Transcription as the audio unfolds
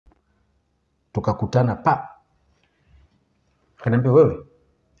Tukakutana pa. Akaniambia wewe,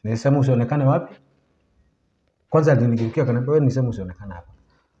 nilisema usionekane wapi? Kwanza alinigeukia akaniambia wewe nilisema usionekane hapa.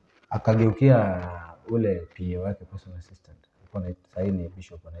 Akageukia ule PA wake, personal assistant. Alikuwa anaitwa saini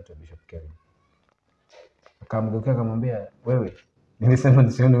Bishop, anaitwa Bishop Kevin. Akamgeukia akamwambia wewe, nilisema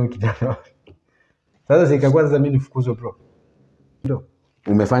nisione huyu kijana. Sasa sikakuwa sasa mimi nifukuzwe bro. Ndio.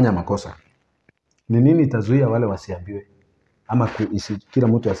 Umefanya makosa. Ni nini itazuia wale wasiambiwe? Ama kila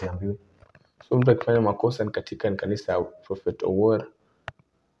mtu asiambiwe? So mtu akifanya makosa ni katika kanisa ya Prophet Owour,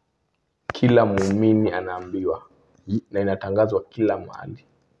 kila muumini anaambiwa na inatangazwa kila mahali.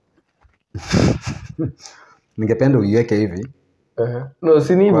 Ningependa uiweke hivi. No,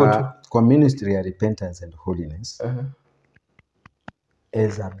 si hivyo tu. Kwa ministry ya repentance and holiness.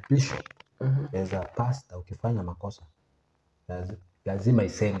 As a bishop, as a pastor, ukifanya makosa lazima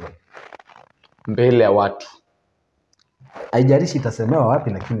isemwe mbele ya watu. Haijalishi itasemewa wapi,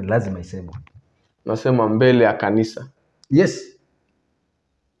 lakini lazima isemwe. Nasema mbele ya kanisa. Yes.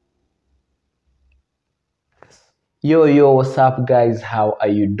 Yo, what's up guys? How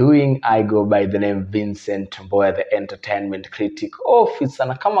are you doing? I go by the name Vincent Boy, the entertainment critic officer.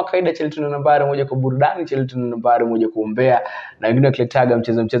 Na kama kaida cheli tuna nambari moja kwa burudani, cheli tuna nambari moja kuombea, na wengine wakiletaga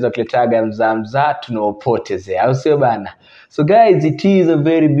mchezo wakiletaga mzaa tunaopotezea. Au sio bana? So guys, it is a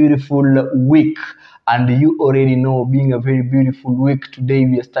very beautiful week, and you already know, being a very beautiful week, today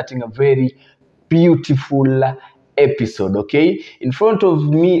we are starting a very beautiful episode. Okay, in front of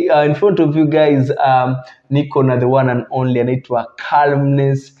me, in front of you guys, niko na the one and only, anaitwa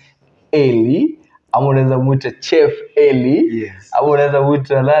Calmness Eli, ama unaweza muita Chef Eli. Yes. Ama unaweza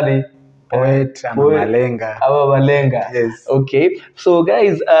muita nani? Poet ama Malenga. Ama Malenga. Yes. Okay, so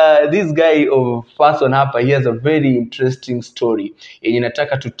guys, this guy of person hapa, he has a very interesting story yenye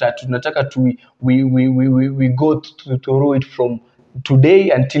nataka we go through it from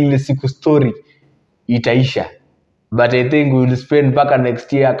today until the siku story itaisha. But I think we will spend mpaka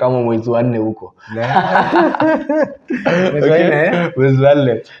next year kama mwezi wa 4 huko. Okay? Mwezi wa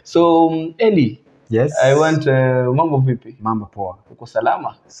 4. So Eli, yes. I want mambo vipi? Mambo poa. Uko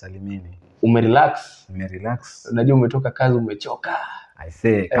salama? Salimini. Umerelax? Nimerelax. Unajua umetoka kazi umechoka. I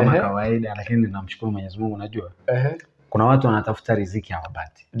say kama kawaida, lakini namshukuru Mwenyezi Mungu. Unajua kuna watu wanatafuta riziki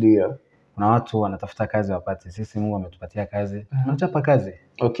hawapati. Ndio. Kuna watu wanatafuta kazi hawapati. Sisi Mungu ametupatia kazi. Tunachapa kazi.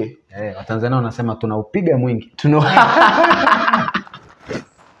 Okay. Watanzania wanasema tunaupiga mwingi.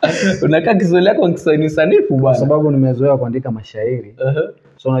 Unakaa Kiswahili yako Kiswahili sanifu bwana. Kwa sababu nimezoea kuandika mashairi.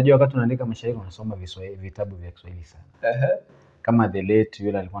 So unajua wakati unaandika mashairi unasoma vitabu vya Kiswahili sana. Kama The Late,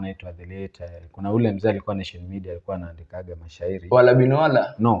 yule alikuwa anaitwa The Late. Kuna ule mzee alikuwa Nation Media, alikuwa anaandikaga mashairi. Wala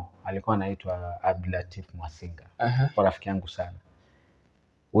Binwala? No, alikuwa anaitwa Abdulatif Mwasinga. Kwa rafiki yangu sana.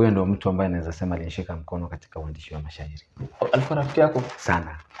 Huyo ndio mtu ambaye naweza sema alinishika mkono katika uandishi wa mashairi. Alikuwa rafiki yako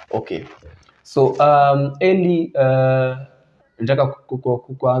sana? Okay. So Eli, nataka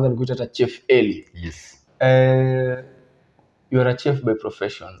kuanza nikuita hata Chef Eli. Yes. You are a chef by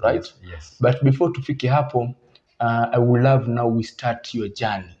profession, right? Yes. But before tufike hapo, I would love now we start your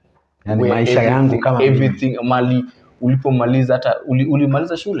journey. Yani maisha yangu kama everything mali ulipomaliza, hata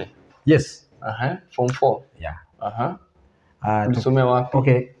ulimaliza shule? Yes. Form 4. Yeah. Ulisomea wapi?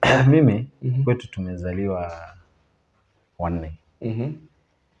 Okay, mimi kwetu tumezaliwa 4.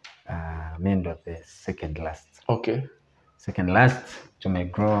 Mimi ndo the second last. Okay. Second last,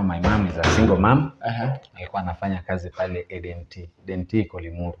 tumegrow. My mom is a single mom. Alikuwa anafanya kazi pale ADNT. ADNT iko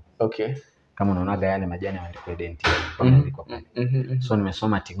Limuru. Okay. Kama unaonaga yale majani yameandikwa ADNT, yameandikwa pale. So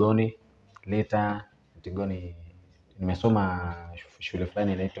nimesoma Tigoni, later Tigoni nimesoma shule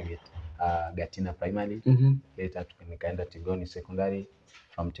fulani inaitwa Gatina Primary. Later nikaenda Tigoni Secondary,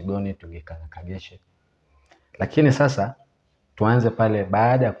 from Tigoni Kageshe. Lakini sasa tuanze pale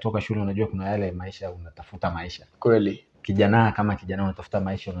baada ya kutoka shule. Unajua kuna yale maisha, unatafuta maisha. Kweli. Kijana kama kijana unatafuta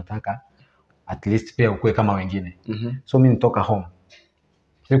maisha, unataka at least pia ukue kama wengine. So mimi nitoka home,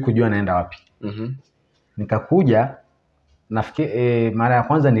 sikujua naenda wapi. Nikakuja, nafikiri mara ya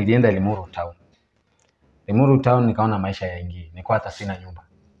kwanza nilienda Limuru Town. Limuru Town nikaona maisha yaingie. Nilikuwa hata sina nyumba.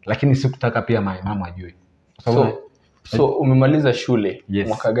 Lakini sikutaka pia mama ajue. So umemaliza shule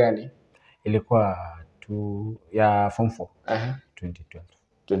mwaka gani? Ilikuwa ya form 4.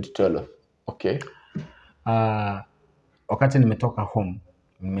 2012. Okay. Wakati nimetoka home,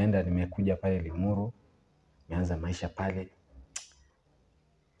 nimekuja pale Limuru, nianza maisha pale.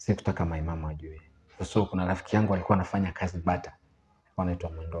 Sikutaka mama ajue. So kuna rafiki yangu alikuwa anafanya kazi Bata. Alikuwa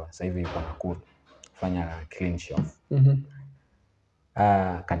anaitwa Mondoa. Sasa hivi yuko Nakuru. Fanya clean shop.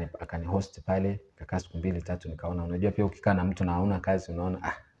 Akani host pale, kakaa siku 2-3, nikaona unajua pia ukikaa na mtu na hauna kazi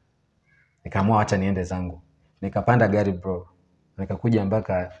unaona nikaamua acha niende zangu. Nikapanda gari bro. Nikakuja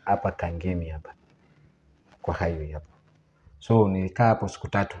mpaka hapa Kangemi hapa kwa highway hapo. So nilikaa hapo siku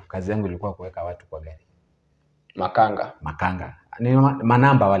 3. Kazi yangu ilikuwa kuweka watu kwa gari. Makanga. Ni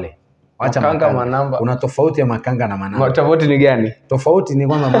manamba wale. Wacha makanga. Manamba. Kuna tofauti ya makanga na manamba. Tofauti ni gani? Tofauti ni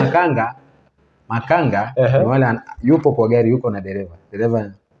kwamba makanga ni wale yupo kwa gari, yuko na dereva.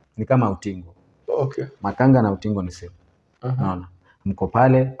 Dereva ni kama utingo. Okay. Makanga na utingo ni same. Unaona? Mko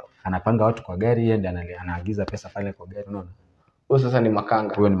pale anapanga watu kwa gari, yeye ndiye anaagiza pesa pale kwa gari, unaona? Huyo sasa ni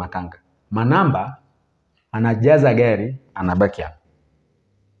makanga. Huyo ni makanga. Manamba anajaza gari, anabaki hapo.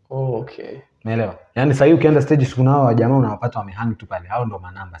 Okay. Umeelewa? Yaani sasa ukienda stage siku nao wa jamaa unawapata wamehang tu pale. Hao ndo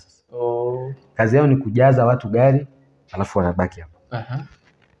manamba sasa. Kazi yao ni kujaza watu gari, alafu wanabaki hapo.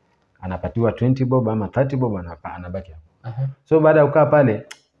 Anapatiwa 20 bob ama 30 bob, anabaki hapo. So baada ya kukaa pale,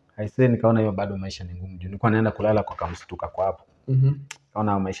 aisee, nikaona hiyo bado maisha ni ngumu. Nilikuwa naenda kulala kwa kamstuka kwa hapo.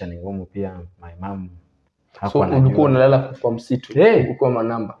 Kaona maisha ni ngumu pia. My mom hakuwa anajua. So ulikuwa unalala kwa msitu ukiwa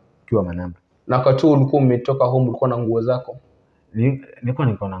manamba? Ukiwa manamba. Na wakati ulikuwa umetoka home, ulikuwa na nguo zako?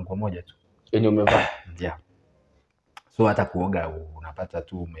 Nilikuwa na nguo moja tu yenye umevaa. Yeah. So hata kuoga unapata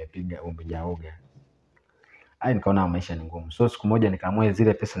tu umejaoga. Nikaona maisha ni ngumu. So siku moja nikaamua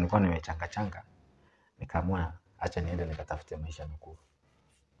zile pesa nilikuwa nimechanga, nikaamua acha niende nikatafute maisha makuu.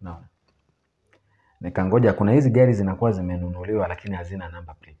 Naona. Nikangoja, kuna hizi gari zinakuwa zimenunuliwa lakini hazina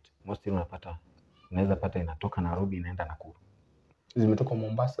number plate. Mostly unaweza pata inatoka Nairobi inaenda Nakuru. Zimetoka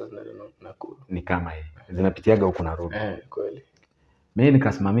Mombasa zinaenda Nakuru. Ni kama hii. Zinapitiaga huko Nairobi. Kweli. Mimi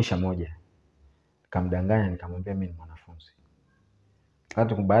nikasimamisha moja. Nikamdanganya, nikamwambia mimi ni mwanafunzi.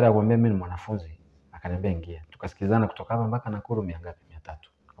 Hata baada ya kumwambia mimi ni mwanafunzi, akaniambia ingia. Tukasikizana kutoka hapa mpaka Nakuru 300.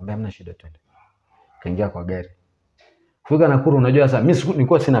 Nikamwambia hamna shida, twende. Kaingia kwa gari. Kufika Nakuru, unajua sasa mimi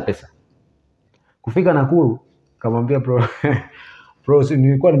nilikuwa sina pesa. Kufika Nakuru, nikamwambia bro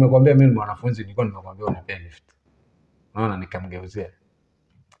nilikuwa nimekwambia mimi ni mwanafunzi, nilikuwa nimekwambia unipe lift. Unaona, nikamgeuzia.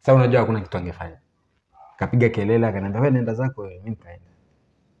 Sasa unajua hakuna kitu angefanya. Kapiga kelele, akaniambia wewe nenda zako, mimi nikaenda.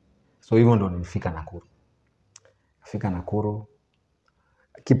 So hivyo ndo nilifika Nakuru. Fika Nakuru.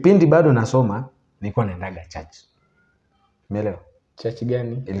 Kipindi bado nasoma, nilikuwa naendaga church. Umeelewa? Church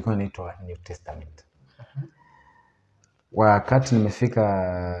gani? Ilikuwa inaitwa New Testament. Wakati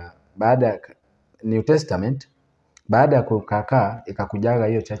nimefika baada ya New Testament, baada ya kukaa ikakujaga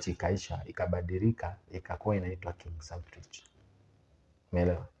hiyo church ikaisha, ikabadilika, ikakuwa inaitwa King's Outreach.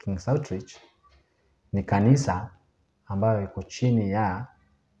 Umeelewa? King's Outreach ni kanisa ambayo iko chini ya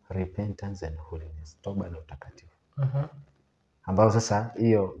repentance and holiness, toba na utakatifu. Ambao sasa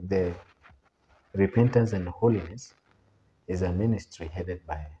hiyo the repentance and holiness is a ministry headed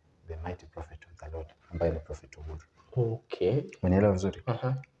by the mighty prophet of the Lord, ambaye ni Prophet Owour. Okay. Umeelewa vizuri?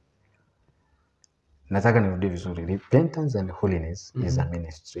 Nataka nirudie vizuri. Repentance and holiness is a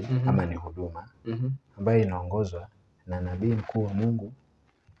ministry, ama ni huduma ambayo inaongozwa na nabii mkuu wa Mungu,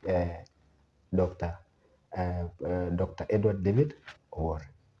 Dr. Edward David Owour,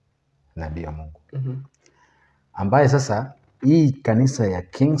 nabii wa Mungu. Ambaye sasa hii kanisa ya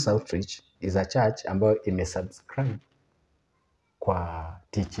King's Outreach is a church ambayo imesubscribe kwa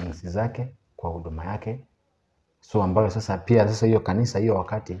teachings zake, kwa huduma yake. So ambayo sasa pia hiyo kanisa hiyo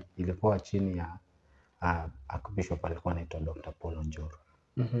wakati ilikuwa chini ya Archbishop alikuwa anaitwa Dr. Paul Njoro.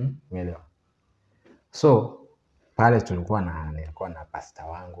 Umeelewa? So pale nilikuwa na pastor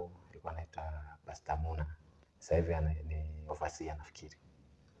wangu, alikuwa anaitwa Pastor Muna. Sasa hivi ni overseer nafikiri.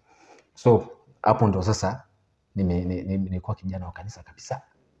 So hapo ndo sasa nilikuwa kijana wa kanisa kabisa.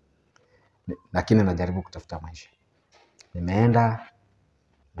 Lakini najaribu kutafuta maisha. Nimeenda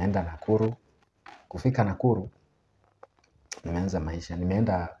Nakuru. Kufika Nakuru nimeanza maisha.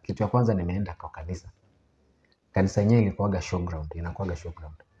 Kitu ya kwanza nimeenda kwa kanisa. Kanisa yenyewe ilikuwaga showground, inakuwaga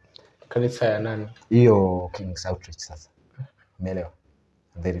showground. Kanisa ya nani? Hiyo King's Outreach sasa. Umeelewa?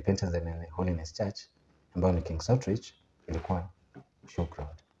 The Repentance and Holiness Church ambayo ni King's Outreach ilikuwa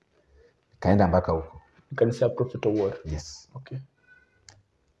showground. Kaenda mpaka huko. Kanisa ya Prophet Owour. Yes. Okay.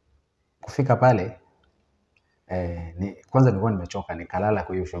 Kufika pale kwanza nilikuwa nimechoka, nikalala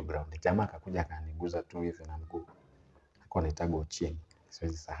kwa hiyo showground. Jamaa akakuja akaniguza tu hivi na mguu. Alikuwa anaitwa Ochieng.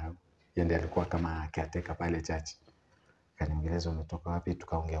 Siwezi sahau. Yeye ndiye alikuwa kama caretaker pale church. Kaniongeleza umetoka wapi,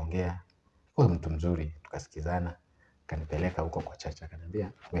 tukaongea. Kwa mtu mzuri, tukasikizana. Kanipeleka huko kwa church,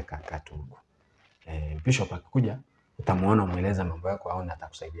 akaniambia weka katu huko. Bishop akikuja utamuona, mueleza mambo yako au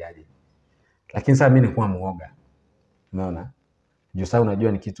atakusaidiaje. Lakini sasa mimi nilikuwa muoga. Unaona? Juu sasa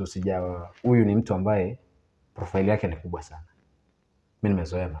unajua ni kitu sijawa. Huyu ni mtu ambaye profile yake ni kubwa sana. Mimi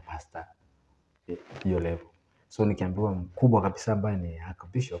nimezoea mapasta hiyo level. So nikiambiwa mkubwa kabisa ambaye ni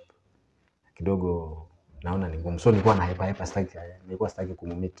Archbishop kidogo naona ni ngumu. So nilikuwa na hyper sitaki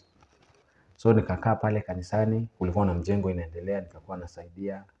kummeet. So nikakaa pale kanisani, kulikuwa na mjengo inaendelea, nikakuwa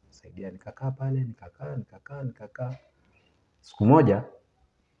nasaidia, nikakaa pale, nikakaa. Siku moja,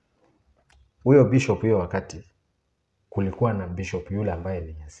 huyo bishop huyo wakati, kulikuwa na bishop yule ambaye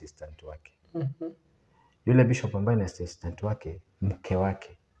ni assistant wake. Yule bishop ambaye ni assistant wake, mke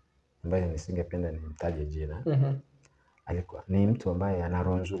wake, ambaye nisingependa nimtaje jina, alikuwa ni mtu ambaye ana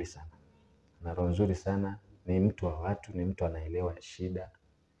roho nzuri sana. Ana roho nzuri sana, ni mtu wa watu, ni mtu anaelewa shida.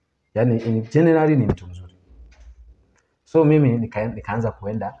 Yaani in generally ni mtu mzuri. So mimi nikaanza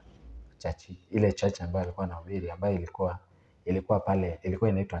kuenda ile church ambayo alikuwa anahubiri, ambayo ilikuwa pale, ilikuwa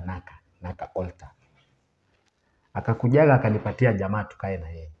inaitwa Naka Altar. Akakujaga akanipatia jamaa tukae na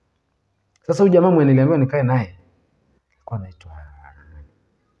yeye. Sasa huyu jamaa mwenye niliambiwa nikae naye alikuwa anaitwa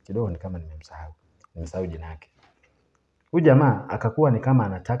kidogo ni kama nimemsahau jina lake. Huyu jamaa akakuwa ni kama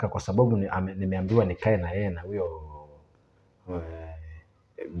anataka, kwa sababu nimeambiwa nikae na yeye na huyo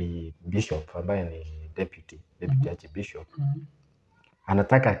bishop ambaye ni deputy archbishop.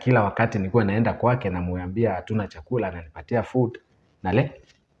 Anataka kila wakati nilikuwa naenda kwake na muambia hatuna chakula, ananipatia food nale.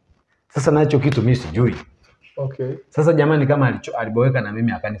 Sasa nacho kitu mimi sijui. Okay. Sasa jamani kama aliboweka na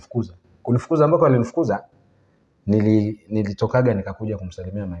mimi akanifukuza. Kunifukuza ambako alinifukuza, nilitokaga nikakuja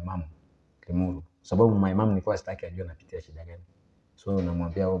kumsalimia maimamu Limuru. Sababu maimamu nilikuwa sitaki ajue napitia shida gani. So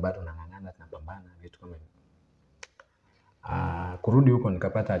namwambia wao bado nang'ang'ana, tunapambana vitu kama hivyo. Kurudi huko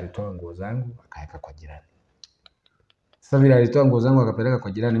nikapata alitoa nguo zangu akaweka kwa jirani. Sasa vile alitoa nguo zangu akapeleka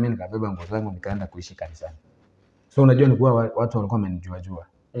kwa jirani, mimi nikabeba nguo zangu nikaenda kuishi kanisani. So unajua ni kuwa watu walikuwa wamenijua.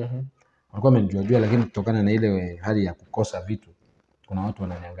 Walikuwa wamenijua, lakini kutokana na ile hali ya kukosa vitu, kuna watu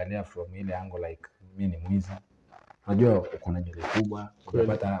wananiangalia from ile angle like mimi ni mwizi. Unajua uko na nywele kubwa,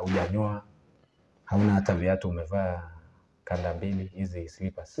 unapata hujanyoa, hauna hata viatu, umevaa kanda mbili hizi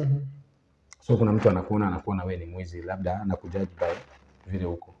slippers. So kuna mtu anakuona wewe ni mwizi, labda anakujaji by vile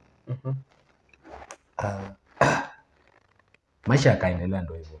huko. Maisha yakaendelea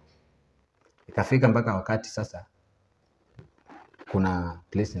ndio hivyo. Ikafika mpaka wakati sasa kuna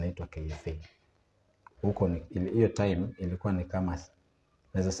place inaitwa KFA. Huko hiyo time ilikuwa ni kama,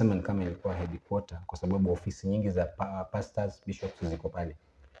 naweza sema ni kama ilikuwa headquarter, kwa sababu ofisi nyingi za pastors, bishops ziko pale.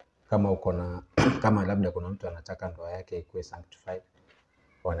 Kama uko na kama labda kuna mtu anataka ndoa yake ikuwe sanctified,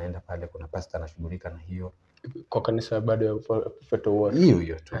 wanaenda pale, kuna pastor anashughulika na hiyo. Kwa kanisa bado ya Prophet Owour.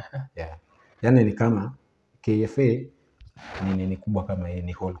 Hiyo tu. Yeah. Yaani ni kama KFA ni kubwa kama hii,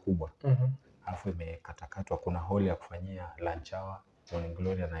 ni hall kubwa. Alafu imekatakatwa, kuna hall ya kufanyia lunch hour, morning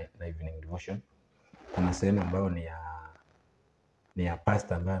glory na evening devotion. Kuna sehemu ambayo ni ya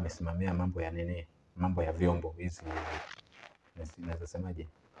pastor ambaye amesimamia mambo ya vyombo hizi, naweza semaje,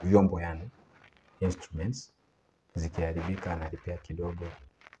 vyombo yani instruments zikiharibika analipia kidogo.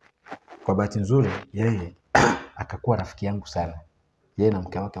 Kwa bahati nzuri yeye akakuwa rafiki yangu sana. Yeye na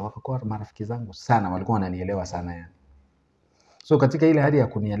mke wake wakakuwa marafiki zangu sana, walikuwa wananielewa sana yani. So katika ile hali ya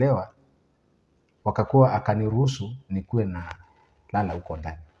kunielewa, wakakuwa akaniruhusu nikuwe na lala huko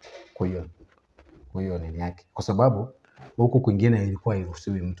ndani. Kwa hiyo nini yake, kwa sababu huko kwingine ilikuwa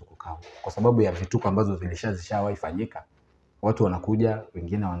hairuhusiwi mtu kukaa, kwa sababu ya vituko ambazo zishawahi fanyika. Watu wanakuja,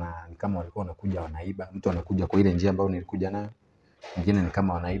 wengine ni kama walikuwa wanakuja wanaiba. Mtu anakuja kwa ile njia ambayo nilikuja nayo, wengine ni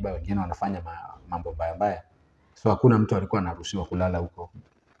kama wanaiba, wengine wanafanya mambo mbaya. So hakuna mtu alikuwa anaruhusiwa kulala huko.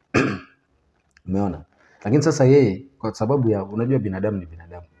 Umeona? Lakini sasa yeye, kwa sababu ya unajua binadamu ni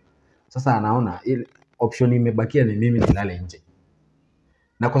binadamu, sasa anaona ile option imebakia ni mimi nilale nje.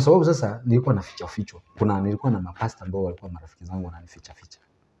 Na kwa sababu sasa nilikuwa nafichwa. Nilikuwa na mapasta ambao walikuwa marafiki zangu wananificha.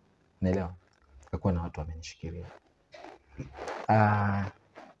 Unaelewa? Akakuwa na watu wamenishikilia.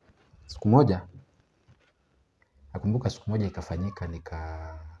 Siku moja nakumbuka, ikafanyika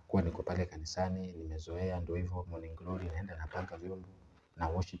nikakuwa niko pale kanisani, nimezoea ndio hivyo, morning glory naenda napanga vyombo na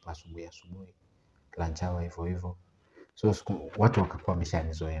worship asubuhi, lunch hour hivyo. So watu wakakuwa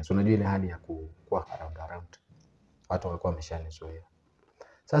wameshanizoea. So unajua ile hali ya kuwa around. Watu walikuwa wameshanizoea.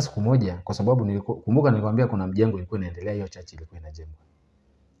 Sasa siku moja, kwa sababu nilikwambia kuna mjengo ulikuwa unaendelea, hiyo church ilikuwa inajengwa.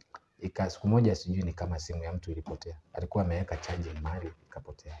 Siku moja sijui ni kama simu ya mtu ilipotea. Alikuwa ameweka charge mahali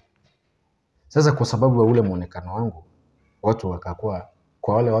ikapotea. Sasa kwa sababu ya ule muonekano wangu, watu wakakuwa,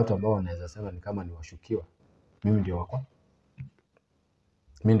 kwa wale watu ambao wanaweza sema ni kama ni washukiwa, mimi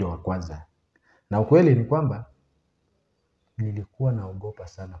ndio wa kwanza. Na ukweli ni kwamba nilikuwa naogopa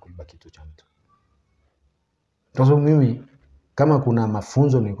sana kuiba kitu cha mtu. Kwa sababu mimi kama kuna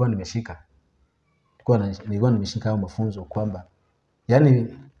mafunzo nilikuwa nimeshika hayo mafunzo, kwamba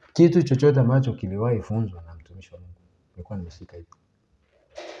yani kitu chochote ambacho kiliwahi funzwa na mtumishi wa Mungu nilikuwa nimeshika hivi.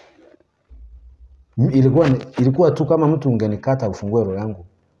 Ilikuwa tu kama mtu ungenikata ufungue roho yangu,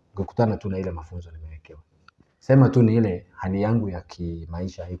 ungekutana tu na ile mafunzo nimewekewa. Sema tu ni ile hali yangu ya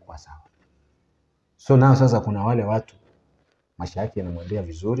kimaisha haikuwa sawa. So nao sasa kuna wale watu maisha yake yanamwendea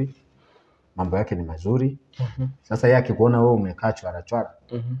vizuri, mambo yake ni mazuri. Sasa yeye akikuona wewe umekaa chwara chwara,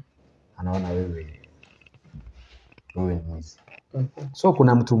 anaona wewe ni mwizi. So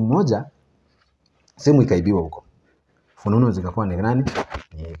kuna mtu mmoja simu ikaibiwa huko. Fununu zikakuwa ni nani?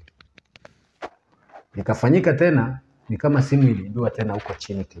 Ni yeye. Nikafanyika tena ni kama simu iliibiwa tena huko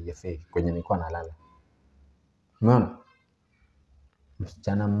chini KFA kwenye nilikuwa nalala. Umeona?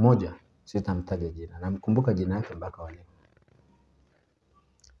 Msichana mmoja sitamtaja jina, namkumbuka jina yake mpaka wale.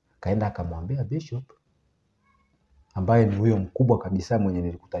 Kaenda akamwambia Bishop ambaye ni huyo mkubwa kabisa mwenye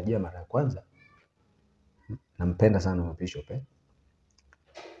nilikutajia mara ya kwanza. Nampenda sana huyo Bishop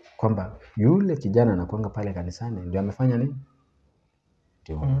kwamba yule kijana anakuanga pale kanisani ndio amefanya nini?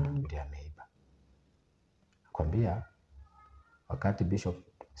 Ndio ameiba. Nakwambia wakati Bishop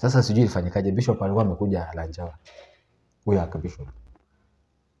sasa sijui ilifanyikaje, Bishop alikuwa amekuja Lanjawa. Huyo aka Bishop.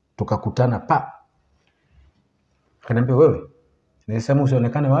 Tukakutana pa. Akaniambia wewe, nilisema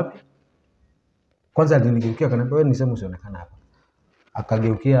usionekane wapi? Kwanza alinigeukia akaniambia wewe nilisema usionekane hapa.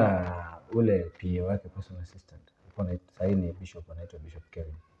 Akageukia ule PA wake, personal assistant. Alikuwa saini Bishop anaitwa Bishop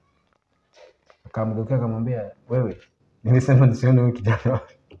Kevin. Akamgeukia akamwambia wewe, nilisema nisione huyu kijana.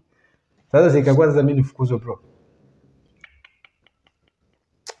 Sasa sikakuwa sasa mimi nifukuzwe bro.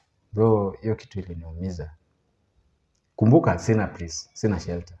 Bro, hiyo kitu iliniumiza. Kumbuka sina place, sina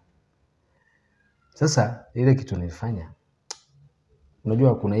shelter. Sasa ile kitu nilifanya,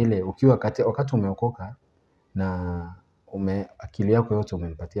 unajua kuna ile ukiwa wakati umeokoka na akili yako yote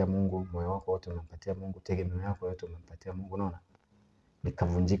umempatia Mungu, moyo wako wote umempatia Mungu, tegemeo yako yote umempatia Mungu, unaona?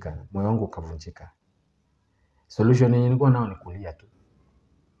 Nikavunjika, moyo wangu ukavunjika. Solution yenyewe nilikuwa nao ni kulia tu.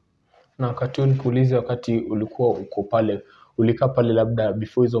 Na wakati nikuulize, wakati ulikuwa uko pale, ulikaa pale labda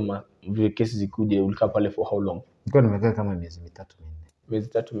before hizo kesi zikuje, ulikaa pale for how long? Nilikuwa nimekaa kama miezi 3-4. Miezi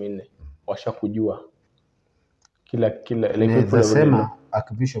 3-4. Washakujua kila like sema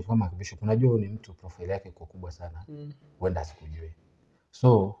Archbishop kama Archbishop, unajua ni mtu profile yake iko kubwa sana. Wenda asikujue.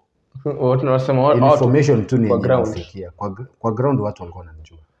 So watu wanasema information tu ni inafikia. Kwa ground watu walikuwa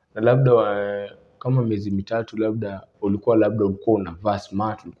wananijua. Na labda kama miezi 3 labda ulikuwa unavaa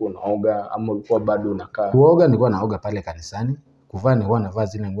smart, ulikuwa unaoga ama ulikuwa bado unakaa? Kuoga nilikuwa naoga pale kanisani. Kuvaa nilikuwa navaa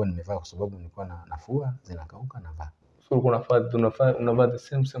zile nguo nimevaa kwa sababu nilikuwa nafua zinakauka navaa. So ulikuwa unavaa the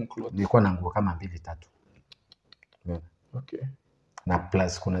same clothes? Nilikuwa na nguo kama 2-3. Okay. Na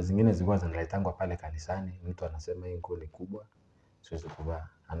plus kuna zingine zilikuwa zinaletangwa pale kanisani, mtu anasema hii nguo ni kubwa siwezi kuvaa,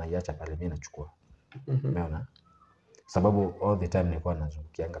 anaiacha pale mimi nachukua. Umeona? Sababu all the time nilikuwa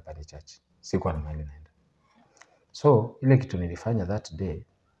nazungukianga pale church. Sikuwa na mahali naenda. So ile kitu nilifanya that day,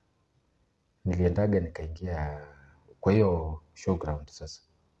 niliendaga nikaingia kwa hiyo showground sasa.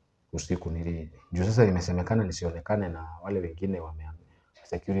 Usiku juu sasa imesemekana nisionekane na wale wengine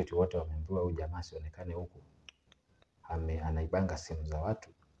security wote wameambiwa huyu jamaa sionekane huko. Anaibanga simu za watu.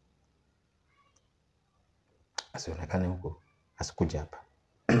 Asionekane huko, asikuja hapa.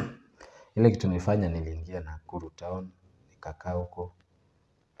 Ile kitu nilifanya niliingia Nakuru town, nikakaa huko.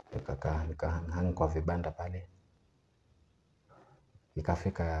 Nikahang kwa vibanda pale.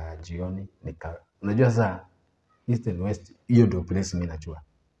 Ikafika jioni, unajua sasa East and West hiyo ndio place mimi najua.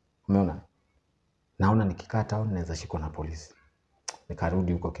 Umeona? Naona nikikaa town naweza shikwa na polisi.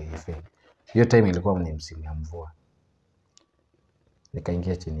 Nikarudi huko KFA. Hiyo time ilikuwa ni msimu ya mvua.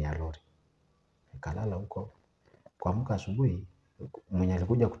 Nikaingia chini ya lori. Nikalala huko. Kuamka asubuhi, mwenye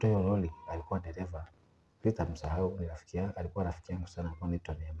alikuja kutoa hiyo lori alikuwa dereva. Sitamsahau, ni rafiki yangu, alikuwa rafiki yangu sana, alikuwa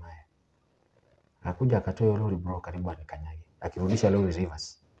anaitwa Nehemiah. Akakuja akatoa hiyo lori bro, karibu anikanyage. Akirudisha lori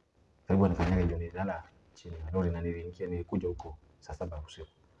reverse. Karibu anikanyage ndio nilala chini ya lori na nilikuja huko saa 7 usiku.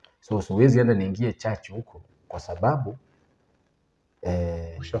 So siwezi enda niingie church huko kwa sababu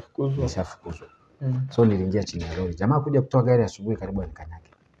nishafukuzwa. So niliingia chini ya lori. Jamaa kuja kutoa gari asubuhi karibu anikanyage.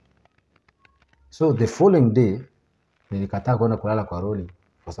 So the following day nilikataa kwenda kulala kwa lori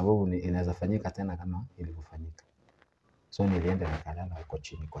kwa sababu inaweza fanyika tena kama ilivyofanyika. So nilienda nikalala huko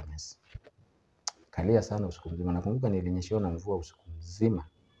chini kwa nyasi. Kalia sana usiku mzima. Nakumbuka nilinyeshewa na mvua usiku mzima.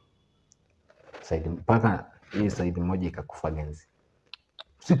 Mpaka hii side moja ikakufa ganzi.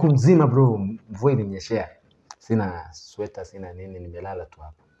 Usiku mzima bro, mvua ilinyeshea. Sina sweater, sina nini, nimelala tu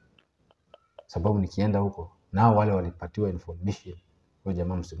hapo. Sababu nikienda huko, nao wale walipatiwa information. Kwa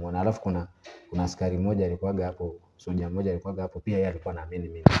jamaa msimuona. Alafu kuna askari mmoja alikuwaga hapo, soja mmoja alikuwaga hapo, pia yeye alikuwa anaamini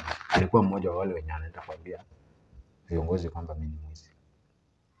mimi. Alikuwa mmoja wa wale wenye anaenda kuambia viongozi kwamba mimi ni mwizi.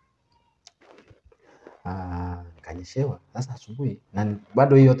 Nikanyeshewa. Sasa asubuhi na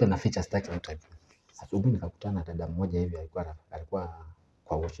bado hiyo yote naficha sitaki mtu ajue. Asubuhi nikakutana na dada mmoja hivi alikuwa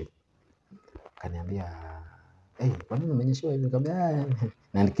kwa worship. Akaniambia kwa nini umenyeshewa hivi? Nikamwambia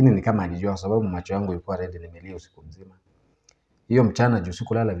na lakini ni kama alijua, sababu macho yangu yalikuwa red, nimelia usiku mzima. Hiyo mchana juu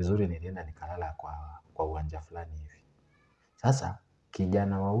sikulala vizuri, nilienda nikalala kwa uwanja fulani hivi. Sasa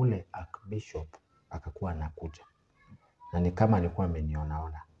kijana wa ule Archbishop akakuwa anakuja. Na ni kama alikuwa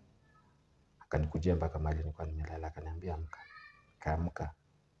amenionaona. Akanikujia mpaka mahali nilikuwa nimelala, akaniambia amka. Kaamka.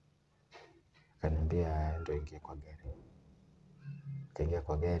 Akaniambia ndio ingie kwa gari. Kaingia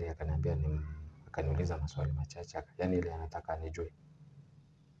kwa gari, akaniambia akaniuliza maswali machache, yani ile anataka nijue.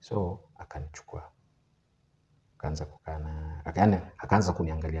 So akanichukua. Akaanza kukaa na akaanza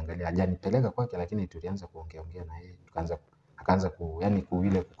kuniangalia. Hajanipeleka kwake, lakini tulianza kuongea na yeye. Akaanza yani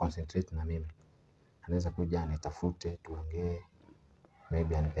ile kuconcentrate na mimi. Anaweza kuja anitafute tuongee,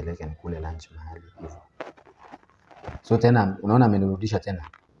 maybe anipeleke nikule lunch mahali hivyo. So tena unaona amenirudisha tena.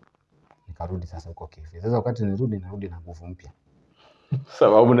 Nikarudi sasa huko Kifi. Sasa wakati narudi na nguvu mpya.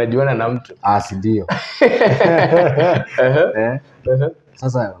 Sababu najiona na mtu. Si ndio.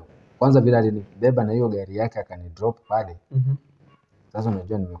 Sasa kwanza bila alinibeba na hiyo gari yake akanidrop pale. Sasa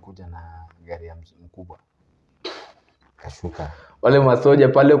unajua nimekuja na gari ya mkubwa. Kashuka. Wale masoja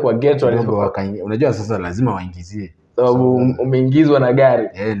pale kwa gate unajua sasa lazima waingizie. Sababu umeingizwa na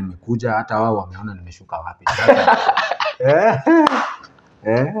gari. Nimekuja, hata wao wameona nimeshuka wapi.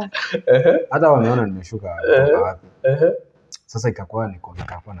 Hata wameona nimeshuka wapi. Sasa ikakuwa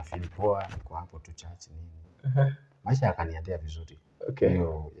na feel poa, niko hapo tu church nini. Maisha yakaniendea vizuri.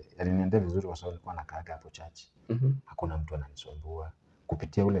 Hiyo yaliniendea vizuri kwa sababu nilikuwa nakaa hapo church. Hakuna mtu ananisumbua.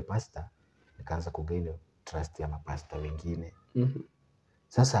 Kupitia ule pastor nikaanza kugain trust ya mapasta wengine.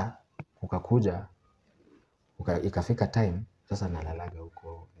 Sasa ikafika time sasa nalalaga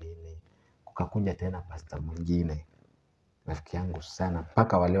huko nini. Kukakuja tena pastor mwingine. Rafiki yangu sana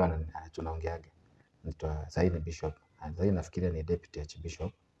mpaka wale tunaongeaga. Anaitwa Zaini Bishop. Zaini nafikiria ni deputy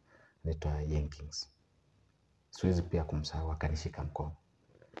archbishop. Anaitwa Jenkins. Siwezi pia kumsahau, akanishika mkono.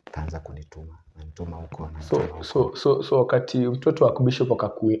 Kaanza kunituma huko na so wakati mtoto wa Archbishop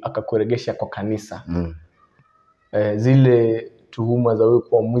akakuregesha kwa kanisa. Zile tuhuma za wewe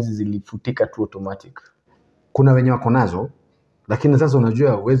kuwa mwizi zilifutika tu automatic. Kuna wenye wako nazo, lakini sasa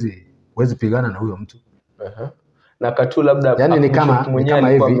unajua huwezi pigana na huyo mtu. Na katu labda yani ni kama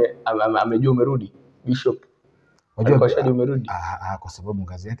hivi amejua umerudi Bishop. Unajua umerudi? Kwa sababu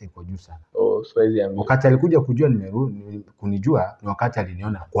ngazi yake iko juu sana. Siwezi amini. Wakati alikuja kujua kunijua ni wakati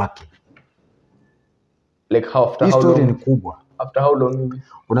aliniona kwake. Like after how long? Story ni kubwa. After how long hivi?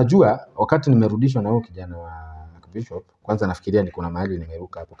 Unajua wakati nimerudishwa na huyo kijana wa Bishop, kwanza nafikiria ni kuna mahali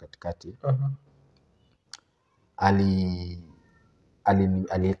nimeruka hapo katikati.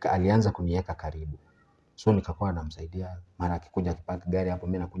 Alianza kuniweka karibu. So nikakuwa namsaidia, mara akikuja akipaki gari hapo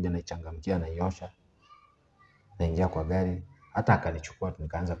mimi nakuja naichangamkia na iosha. Naingia kwa gari, hata akanichukua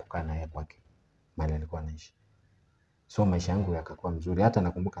nikaanza kukaa naye kwake mahali alikuwa anaishi. So maisha yangu yakakuwa mzuri. Hata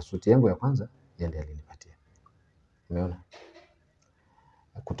nakumbuka suti yangu ya kwanza yeye ndiye alinipatia. Umeona?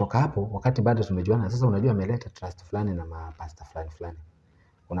 Kutoka hapo wakati bado tumejuana, sasa unajua ameleta trust fulani na mapasta fulani.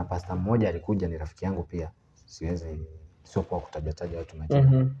 Kuna pasta mmoja alikuja, ni rafiki yangu pia. Sio kwa kutaja watu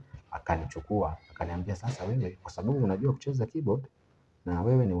majina. Akanichukua, akaniambia sasa wewe kwa sababu unajua kucheza keyboard na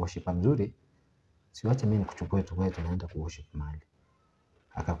wewe ni worshiper mzuri, siwache mimi nikuchukue tunaenda kuworship mahali.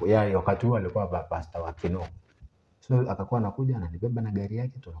 Wakati huo alikuwa pasta wa Kino. So akakuwa anakuja ananibeba na gari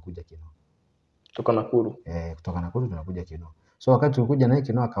yake tunakuja Kino. Kutoka Nakuru. Kutoka Nakuru tunakuja Kino. So wakati tulikuja naye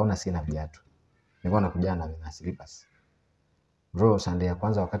Kino akaona sina viatu. Nilikuwa nakuja na slippers. Bro, Sunday ya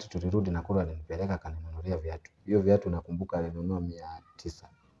kwanza wakati tulirudi Nakuru alinipeleka akaninunulia viatu. Hiyo viatu nakumbuka alinunua 900.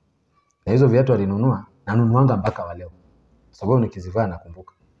 Na hizo viatu alinunua nanunuanga mpaka wa leo. Sababu nikizivaa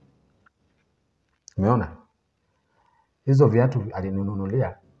nakumbuka. Umeona? Hizo viatu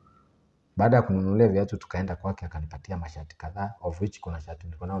alinunulia. Baada ya kununulia viatu tukaenda kwake akanipatia mashati kadhaa, of which kuna shati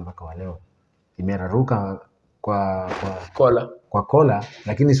niko nayo mpaka wa leo. Imeraruka kwa kola,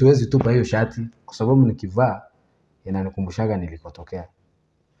 lakini siwezi tupa hiyo shati kwa sababu nikivaa inanikumbushaga nilikotokea.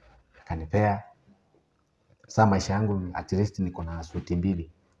 Akanipea. Sasa maisha yangu at least niko na suti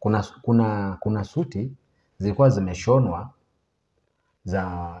mbili. Kuna suti zilikuwa zimeshonwa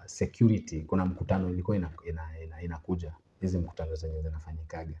za security. Kuna mkutano ilikuwa inakuja. Hizi mkutano zenye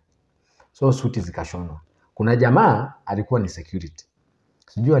zinafanyikaga. So suti zikashonwa. Kuna jamaa alikuwa ni security.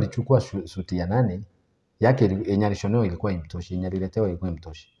 Sijui alichukua suti ya nani yake yenye alishonewa ilikuwa imtoshi, yenye aliletewa ilikuwa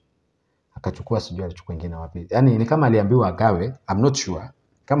imtoshi. Akachukua sijui alichukua nyingine wapi. Yaani ni kama aliambiwa agawe, I'm not sure.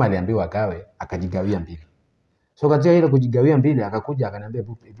 Kama aliambiwa agawe akajigawia mbili. So katika ile kujigawia mbili akakuja akaniambia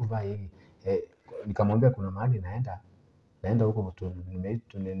hebu vaa hii. Nikamwambia kuna mahali naenda huko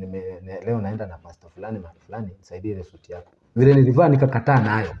leo naenda na pastor fulani mahali fulani, nisaidie ile suti yako. Vile nilivaa nikakataa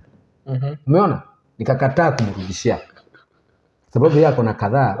nayo. Umeona? Nikakataa kumrudishia. Sababu yeye ako na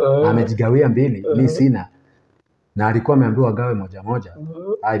kadhaa na amejigawia mbili, mimi sina. Na alikuwa ameambiwa gawe moja moja.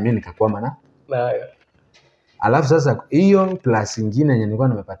 Mimi nikakwama na nayo. Alafu sasa hiyo plus nyingine yenye nilikuwa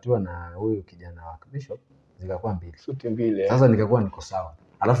nimepatiwa na huyu kijana wa Bishop zikakuwa mbili. Suti mbili. Sasa nikakuwa niko sawa.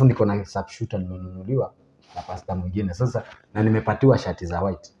 Alafu niko na subshooter nimenunuliwa na pastor mwingine. Sasa na nimepatiwa shati za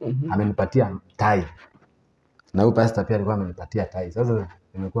white. Amenipatia tie. Na huyu pastor pia alikuwa amenipatia tie. Sasa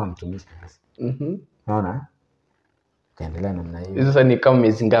nimekuwa mtumishi sasa. Unaona? Kaendelea namna hiyo. Sasa ni kama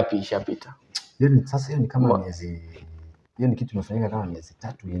miezi ngapi ishapita? Hiyo ni kama miezi, hiyo ni kitu imefanyika kama miezi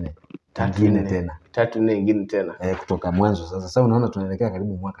 3-4. Nyingine tena. 3-4 nyingine tena. Kutoka mwanzo sasa. Sasa unaona tunaelekea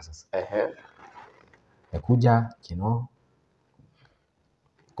karibu mwaka sasa. Kuja Kinoo.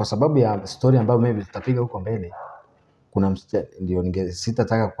 Kwa sababu ya story ambayo maybe tutapiga huko mbele. Kuna msichana ndio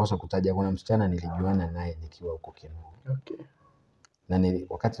sitataka kukosa kutaja, kuna msichana nilijuana naye nikiwa huko Kinoo. Okay. Na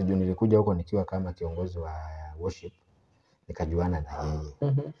wakati nilikuja huko nikiwa kama kiongozi wa worship nikajuana na yeye.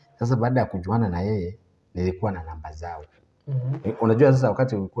 Sasa baada ya kujuana na yeye nilikuwa na namba zao. Unajua sasa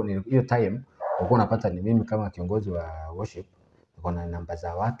wakati ulikuwa hiyo time ulikuwa unapata ni mimi kama kiongozi wa worship niko na namba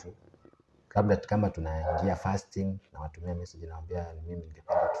za watu, kabla kama tunaingia fasting na watumia message naambia mimi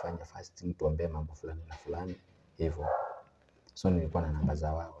ningependa tufanye fasting tuombe mambo fulani na fulani hivyo. So nilikuwa na namba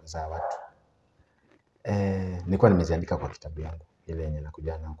za watu. Nilikuwa nimeziandika kwa kitabu yangu ile yenye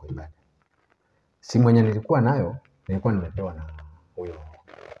nakuja nayo kwa ibada. Simu yenye nilikuwa nayo nilikuwa nimepewa na huyo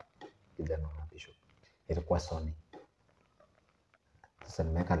kijana wa Bishop. Ilikuwa Sony. Sasa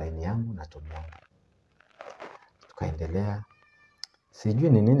nimeweka line yangu na tobi yangu. Tukaendelea. Sijui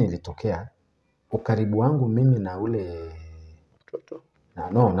ni nini ilitokea. Ukaribu wangu mimi na ule mtoto.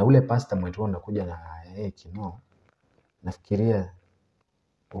 Na ule pastor mwetu anakuja na yeye Kinoo. Nafikiria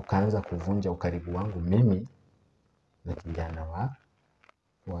ukaanza kuvunja ukaribu wangu mimi na kijana wa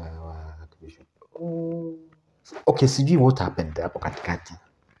Bishop. Okay, sijui what happened hapo katikati.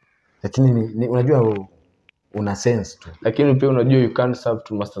 Lakini unajua una sense tu. Lakini pia unajua you can't serve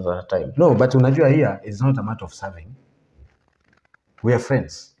two masters at a time. No, but unajua here is not a matter of serving. We are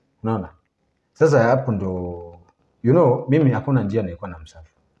friends. Unaona? Sasa hapo ndo mimi hakuna njia nilikuwa namserve.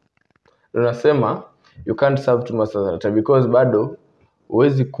 Unasema you can't serve two masters at a time because bado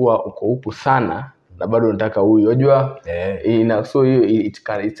huwezi kuwa uko huku sana na bado unataka huyu. Unajua so it's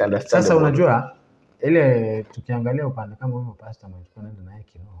understandable. Sasa unajua ile tukiangalia upande kama huyo pastor mwetu nenda naye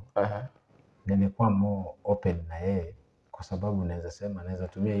Kinoo. Nimekuwa more open na yeye kwa sababu naweza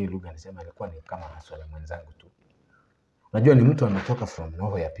tumia hii lugha nisema alikuwa ni kama hustle mwenzangu tu. Unajua ni mtu ametoka from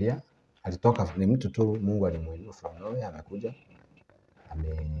nowhere pia. Alitoka ni mtu tu Mungu alimuinua from nowhere amekuja.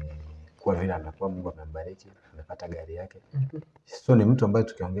 Amekuwa vile amekuwa, Mungu amembariki, amepata gari yake. So ni mtu ambaye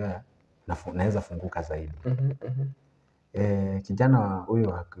tukiongea naweza funguka zaidi. Kijana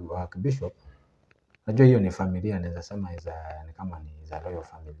huyo wa Bishop, najua hiyo ni familia, naweza sema ni kama ni za royal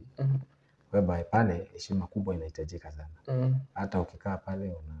family. Whereby pale heshima kubwa inahitajika sana. Hata ukikaa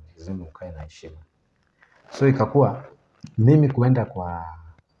pale lazima ukae na heshima. So ikakuwa mimi kuenda kwa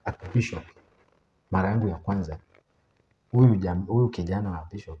Bishop mara yangu ya kwanza, huyu kijana wa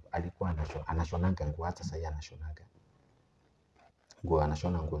Bishop alikuwa anashonanga nguo, hata sasa anashonanga nguo,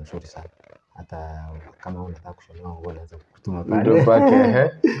 anashona nguo nzuri sana. Hata kama unataka kushona nguo unaweza kutuma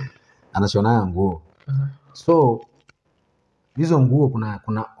pale. Anashona nguo. So hizo nguo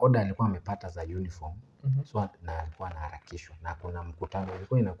kuna order alikuwa amepata za uniform. So na alikuwa anaharakishwa na kuna mkutano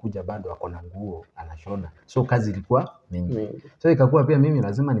ilikuwa inakuja bado ako na nguo anashona. So kazi ilikuwa mingi. So ikakuwa pia mimi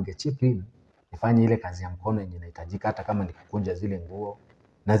lazima chip in nifanye ile kazi ya mkono yenye inahitajika, hata kama ni kukunja zile nguo.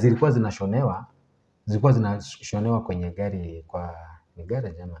 Na zilikuwa zinashonewa kwenye gari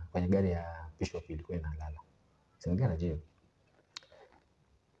kwenye gari ya Bishop ilikuwa inalala. Singara je.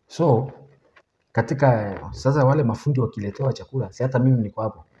 So katika sasa wale mafundi wakiletewa chakula, si hata mimi niko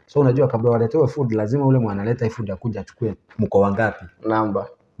hapo. So unajua kabla waletewe food lazima ule mwanaleta food akuje achukue mko wangapi namba.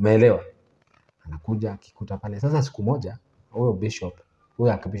 Umeelewa? Anakuja akikuta pale. Sasa siku moja huyo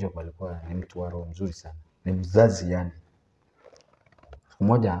Bishop alikuwa ni mtu wa roho mzuri sana. Ni mzazi yani. Siku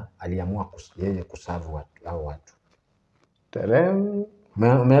moja aliamua yeye kuserve watu.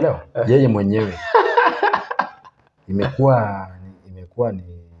 Umeelewa? Yeye mwenyewe. Imekuwa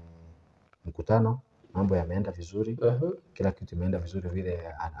ni mkutano, mambo yameenda vizuri. Kila kitu imeenda vizuri vile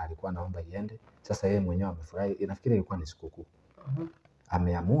alikuwa anaomba iende. Sasa yeye mwenyewe amefurahi. Nafikiri ilikuwa ni sikukuu.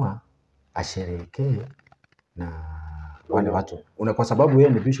 Ameamua asherehekee na wale watu. Kwa sababu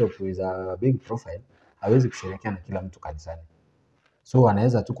yeye ni Bishop is a big profile, hawezi kusherehekea na kila mtu kanisani. So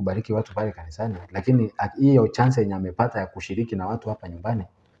anaweza tu kubariki watu pale kanisani, lakini hiyo chance yenye amepata ya kushiriki na watu hapa nyumbani,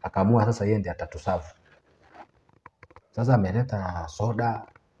 akaamua sasa yeye ndiye atatuserve. Sasa ameleta soda,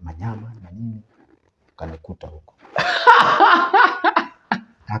 manyama na nini. kanikuta huko.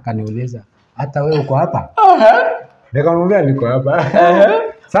 Akaniuliza, hata wewe uko hapa? Nikamwambia niko hapa.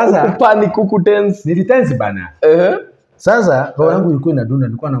 Sasa panic huku tense. Nilitense bana. Sasa roho yangu ilikuwa inadunda,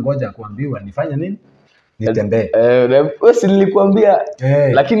 nilikuwa nangoja kuambiwa nifanye nini? Nitembee. Wewe nilikwambia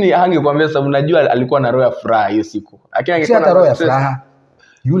lakini hangekwambia sababu najua alikuwa na roho ya furaha hiyo siku. Lakini angekuwa na roho ya furaha.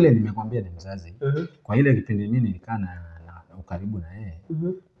 Yule nimekwambia ni mzazi. Kwa ile kipindi mimi nilikaa na ukaribu na yeye.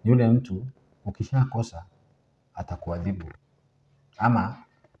 Yule mtu ukishakosa atakuadhibu. Ama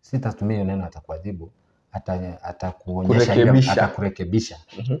sitatumia neno atakuadhibu, atakuonyesha atakurekebisha.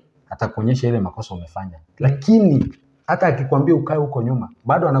 Atakuonyesha ile makosa umefanya. Lakini hata akikwambia ukae huko nyuma,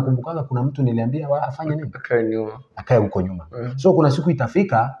 bado anakumbukanga kuna mtu niliambia afanye nini? Akae nyuma. Akae huko nyuma. So kuna siku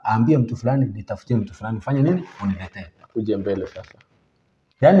itafika aambie mtu fulani, nitafutie mtu fulani fanye nini? Uniletee. Uje mbele sasa.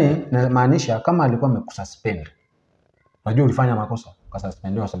 Yaani namaanisha kama alikuwa amekususpend. Unajua ulifanya makosa,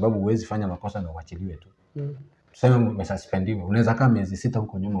 ukasuspendiwa sababu huwezi fanya makosa na uachiliwe tu. Tuseme umesuspendiwa, unaweza kaa miezi 6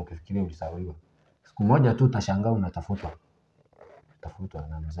 huko nyuma ukifikiria ulisawiwa. Siku moja tu utashangaa unatafutwa. Tafutwa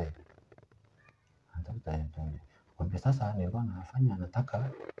na mzee. Anatafuta yeye. Kwa sasa nilikuwa nafanya, nataka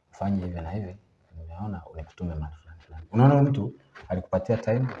ufanye hivi na hivi. Nimeona unikutume mahali fulani. Unaona mtu alikupatia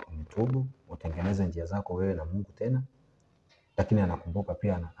time, umetubu, utengeneze njia zako wewe na Mungu tena. Lakini anakumbuka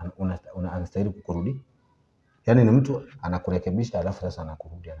pia anastahili kukurudi. Yaani ni mtu anakurekebisha alafu sasa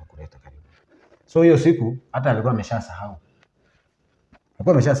anakurudi, anakuleta karibu. So hiyo siku hata alikuwa ameshasahau.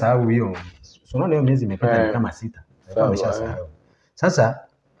 Alikuwa ameshasahau hiyo. So unaona hiyo miezi imepita ni kama 6. Alikuwa ameshasahau. Sasa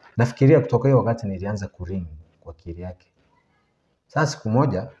nafikiria kutoka hiyo wakati nilianza kuring kwa akili yake. Sasa siku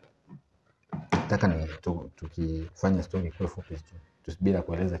moja nataka ni tukifanya story kwa fupi tu bila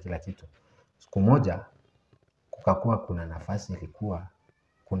kueleza kila kitu. Siku moja kukakuwa kuna nafasi, ilikuwa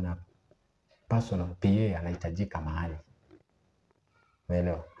kuna personal PA anahitajika mahali.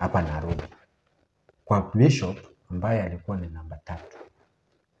 Umeelewa? Hapa Nairobi. Kwa bishop ambaye alikuwa ni namba 3.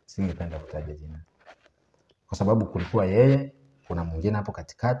 Singependa kutaja jina. Kwa sababu kulikuwa yeye, kuna mwingine hapo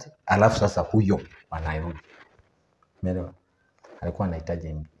katikati, alafu sasa huyo wa Nairobi. Umeelewa? Alikuwa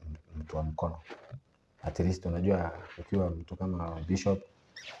anahitaji mtu wa mkono. At least unajua ukiwa mtu kama bishop,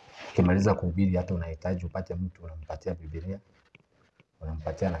 ukimaliza kuhubiri hata unahitaji upate mtu, unampatia Biblia,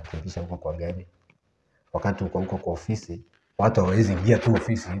 unampatia na kukimbisha huko kwa gari. Wakati uko huko kwa ofisi, watu hawawezi ingia tu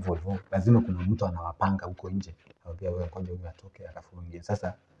ofisi hivyo hivyo. Lazima kuna mtu anawapanga huko nje. Anambia wewe ngoja huyu atoke alafu uingie.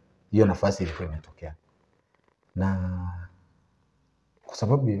 Sasa hiyo nafasi ilikuwa imetokea. Na kwa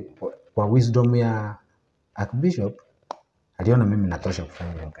sababu kwa wisdom ya Archbishop aliona mimi natosha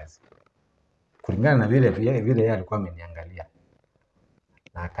kufanya hiyo kazi. Kulingana na vile yeye alikuwa ameniangalia.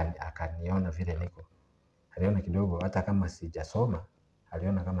 Na akaniona vile niko. Aliona kidogo hata kama sijasoma,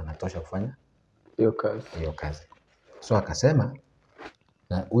 aliona kama natosha kufanya hiyo kazi. So akasema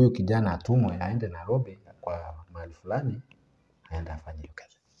na huyu kijana atumwe aende Nairobi kwa mahali fulani aende afanye hiyo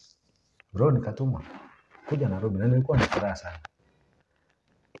kazi. Bro, nikatumwa kuja Nairobi na nilikuwa na furaha sana.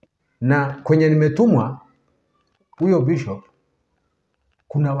 Na kwenye nimetumwa huyo bishop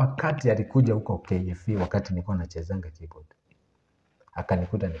kuna wakati alikuja huko KFE wakati nilikuwa nachezanga keyboard.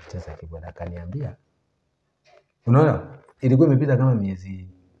 Akanikuta nikicheza keyboard, akaniambia unaona ilikuwa imepita kama miezi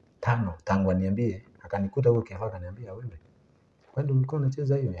 5 tangu aniambie. Akanikuta huko KFE akaniambia wewe kwani ulikuwa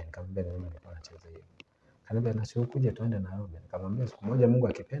unacheza hiyo? Nikamwambia mimi nilikuwa nacheza hiyo. Akaniambia na sio kuja tuende Nairobi. Nikamwambia siku moja Mungu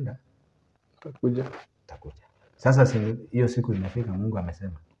akipenda takuja. Sasa hiyo siku imefika, Mungu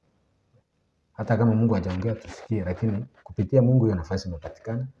amesema. Hata kama Mungu hajaongea tusikie, lakini kupitia Mungu hiyo nafasi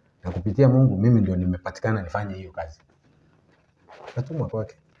imepatikana na kupitia Mungu mimi ndio nimepatikana nifanye hiyo kazi. Katumwa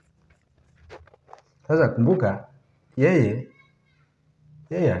kwake. Sasa kumbuka yeye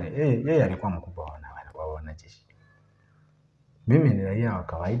alikuwa mkubwa wa wanajeshi. Mimi ni raia wa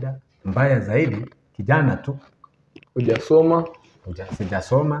kawaida, mbaya zaidi kijana tu. Hujasoma,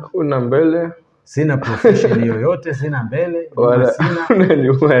 sijasoma, una mbele, sina profession yoyote, sina mbele,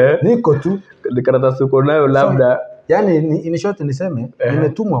 sina niko tu karatasi uko nayo labda. So, yani in short niseme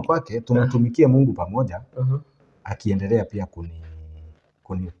nimetumwa kwake tumtumikie Mungu pamoja. Akiendelea pia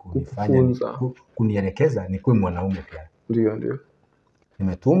kunifanya kunielekeza nikuwe mwanaume pia. Ndio.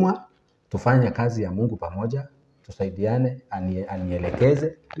 Nimetumwa tufanye kazi ya Mungu pamoja, tusaidiane,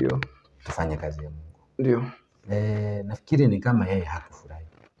 anielekeze, ndio tufanye kazi ya Mungu. Ndio. Nafikiri ni kama yeye hakufurahi.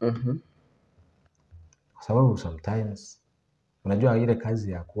 Kwa sababu sometimes unajua ile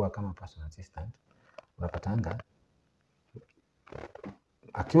kazi ya kuwa kama personal assistant unapatanga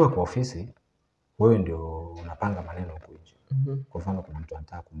akiwa kwa ofisi wewe ndio unapanga maneno huko nje. Kwa mfano kuna mtu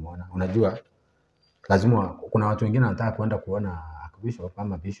anataka kumuona, unajua lazima kuna watu wengine wanataka kwenda kuona Archbishop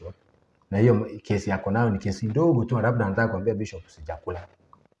ama bishop, na hiyo kesi yako nayo ni kesi ndogo tu, labda anataka kuambia bishop sijakula.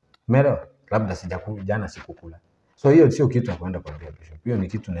 Umeelewa? labda sijakula jana sikukula. So hiyo sio kitu ya kwenda kuambia bishop. Hiyo ni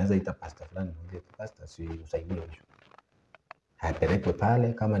kitu naweza ita pastor fulani mwambie pastor si usaidie bishop. Apelekwe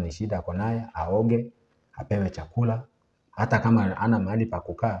pale, kama ni shida ako naye aoge, apewe chakula, hata kama ana mahali pa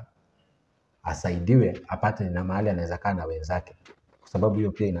kukaa asaidiwe apate na mahali anaweza kaa na wenzake. Kwa sababu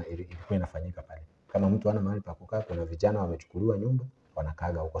hiyo pia ilikuwa inafanyika pale. Kama mtu hana mahali pa kukaa, kuna vijana wamechukuliwa nyumba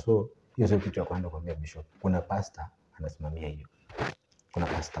wanakaaga huko. So hiyo sio kitu ya kwenda kuambia bishop. Kuna pastor anasimamia hiyo. Kuna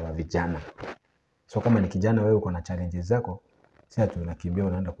pastor wa vijana. So kama ni kijana wewe uko na challenges zako, sasa tunakimbia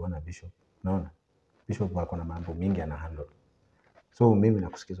unaenda kuona bishop. Unaona? Bishop wako na mambo mingi ana handle. So mimi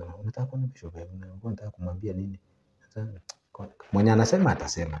nakusikiza, unataka kuona bishop, unataka kumwambia nini? Sasa mwenye anasema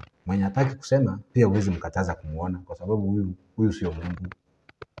atasema, mwenye hataki kusema pia huwezi mkataza kumuona, kwa sababu huyu sio Mungu.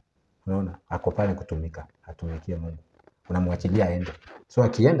 Unaona? Ako pale kutumika, atumikie Mungu. Unamwachilia aende. So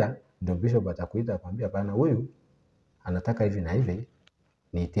akienda ndio bishop atakuita akwambia bana, huyu anataka hivi na hivi,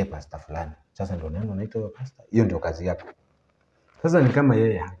 niitie pastor fulani. Sasa ndio neno naitwa pastor. Hiyo ndio kazi yako. Sasa ni kama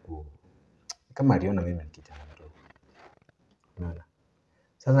yeye kama aliona mimi ni kijana mdogo. Unaona?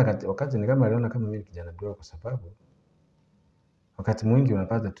 Sasa wakati ni kama aliona kama mimi ni kijana mdogo, kwa sababu wakati mwingi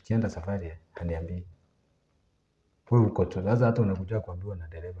unapata tukienda safari haniambii. Wewe uko tu. Sasa hata unakuja kuambiwa na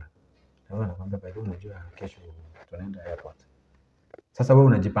dereva. Dereva anakuambia bado unajua kesho tunaenda airport. Sasa wewe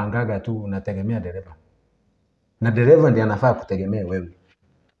unajipangaga tu, unategemea dereva. Na dereva ndiye anafaa kutegemea wewe.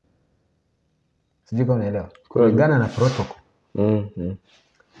 Sijui kama unaelewa. Kulingana na protocol.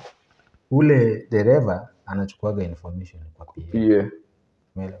 Ule dereva anachukuaga information kwa PA.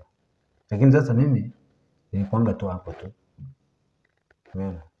 Umeelewa? Lakini sasa mimi nilikuanga tu hapo tu.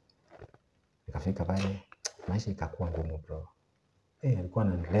 Umeona? Nikafika pale, maisha ikakuwa ngumu bro. Alikuwa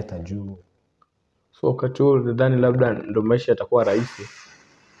ananileta juu. So wakati huo nadhani labda ndo maisha yatakuwa rahisi.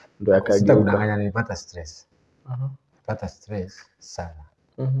 Ndio yakageuka. Sitakudanganya, nilipata stress. Nilipata stress sana.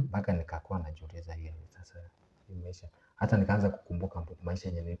 Mpaka nikakuwa najiuliza hiyo sasa hii maisha. Hata nikaanza kukumbuka maisha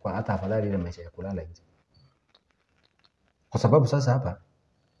yenyewe nilikuwa, hata afadhali ile maisha ya kulala nje. Kwa sababu sasa hapa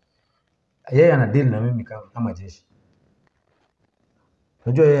yeye ana deal na mimi kama jeshi.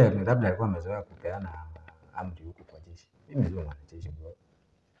 Unajua yeye labda alikuwa amezoea kupeana amri huko kwa jeshi. Mimi sio mwanajeshi bro.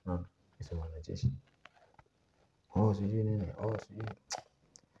 No, sio mwanajeshi. Sijui nini. Sijui.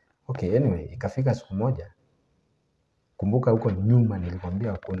 Okay, anyway, ikafika siku moja. Kumbuka huko nyuma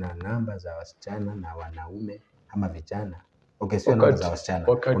nilikwambia kuna namba za wasichana na wanaume ama vijana. Okay, sio namba za wasichana.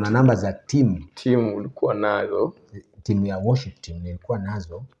 Kuna namba za team ulikuwa nazo. Timu ya worship team nilikuwa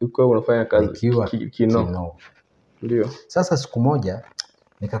nazo. Ulikuwa unafanya kazi Kino. Ndio. Sasa siku moja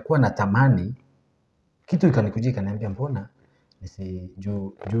nikakuwa natamani kitu, ikanikujia ikaniambia mbona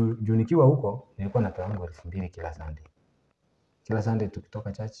juu nikiwa huko nilikuwa napewa 2,000 kila Sunday. Kila Sunday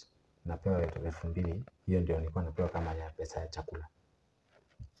tukitoka church napewa 2,000. Hiyo ndio nilikuwa napewa kama ya pesa ya chakula.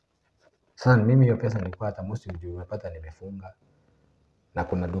 Sasa mimi hiyo pesa nilikuwa hata mosi juu nimepata nimefunga. Na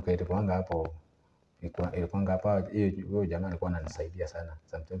kuna duka ilikuwanga hapo. Ilikuwanga hapa, hiyo jamaa alikuwa ananisaidia sana.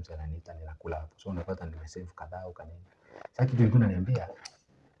 Sometimes ananiita ninakula hapo. So unapata nimesave kadhaa au kanini. Sasa kitu ilikuwa inaniambia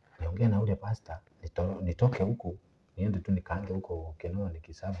niongee na ule pastor, nitoke huku, niende tu nikaange huko Kenoa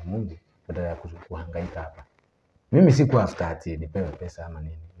nikisavu Mungu badala ya kuhangaika hapa. Mimi sikuwa after ati nipewe pesa ama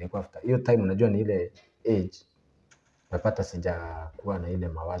nini. Nilikuwa after hiyo time, unajua ni ile age. Napata sijakuwa na ile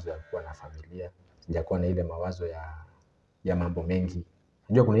mawazo ya kuwa na familia, sijakuwa na ile mawazo ya mambo mengi.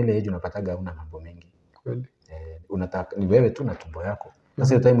 Unajua kuna ile age unapataga una mambo mengi. Kweli. Unataka ni wewe tu na tumbo yako.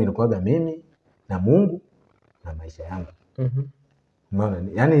 Sasa hiyo time ilikuwaga mimi na Mungu na maisha yangu. Unaona?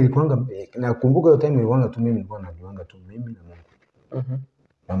 Yaani ilikuwanga, nakumbuka hiyo time ilikuwanga tu mimi nilikuwa najiwanga tu mimi na Mungu.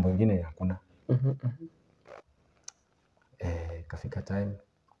 Mambo mengine hakuna. Kafika time.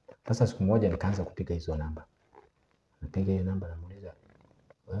 Sasa siku moja nikaanza kupiga hizo namba. Napiga hiyo namba namuuliza,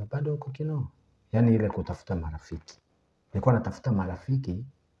 wewe bado uko Kino? Yaani ile kutafuta marafiki. Nilikuwa natafuta marafiki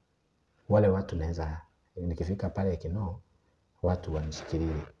wale watu naweza nikifika pale Kino watu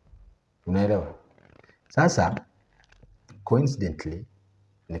wanishikilie. Unaelewa? Sasa coincidentally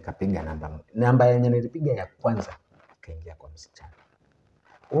nikapiga namba yenye nilipiga ya kwanza ikaingia kwa msichana.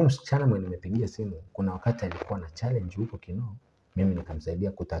 Huyo msichana mwenye nimepigia simu kuna wakati alikuwa na challenge huko Kino, mimi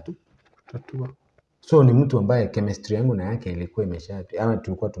nikamsaidia kutatua. So ni mtu ambaye chemistry yangu na yake ilikuwa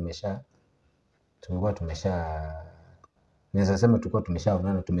tulikuwa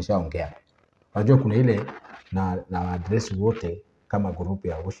tumeshaongea. Unajua kuna ile na address wote kama group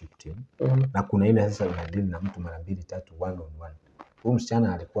ya worship team. Na kuna ile sasa unadeal na mtu mara 2-3 one on one. Huyu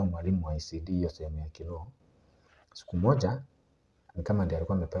msichana alikuwa mwalimu wa ICD hiyo sehemu ya Kino. Siku moja ni kama ndiye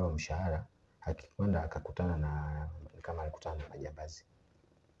alikuwa amepewa mshahara, akikwenda akakutana na kama alikutana na majambazi.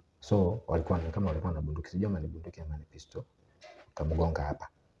 So walikuwa na bunduki, sijui kama ni bunduki ama ni pistol. Kamgonga hapa.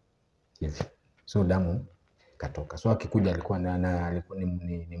 hivi. So damu katoka. So akikuja alikuwa alikuwa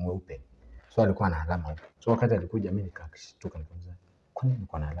ni mweupe. So alikuwa na alama huko. So wakati alikuja mimi nikashtuka nikamwambia, "Kwani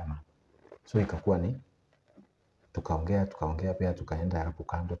niko na alama?" So ikakuwa ni tukaongea pia, tukaenda hapo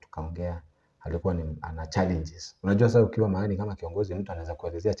kando tukaongea. Alikuwa ana challenges. Unajua sasa ukiwa mahali kama kiongozi mtu anaweza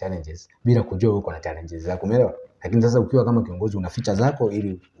kuelezea challenges bila kujua uko na challenges zako, umeelewa? Lakini sasa ukiwa kama kiongozi unaficha zako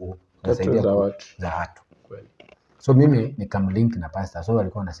ili unasaidia za watu. Kweli. So mimi nikamlink na pastor, so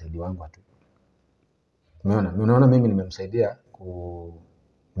alikuwa anasaidia wangu tu. Unaona mimi nimemsaidia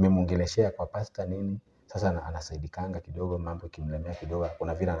nimemuongeleshea kwa pastor nini. Sasa anasaidikanga kidogo, mambo kimlemea kidogo,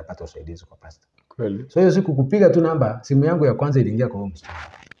 kuna vile anapata usaidizi kwa pastor. Kweli. So hiyo siku kupiga tu namba, simu yangu ya kwanza iliingia kwa huyo msichana.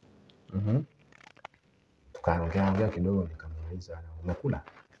 Tukaongea kidogo, nikamuuliza umekula?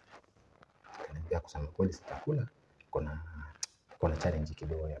 Akaniambia kusema kweli sitakula, kuna challenge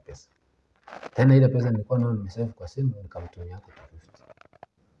kidogo ya pesa. Tena ile pesa nilikuwa nayo nimesave kwa simu, nikamtumia hapo 250.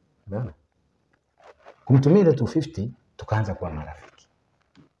 Umeona? Kumtumia ile 250 tukaanza kuwa marafiki.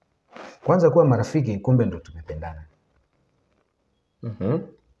 Kwanza kuwa marafiki kumbe ndo tumependana.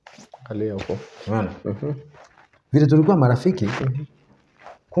 Angalia huko. Umeona? Vile tulikuwa marafiki,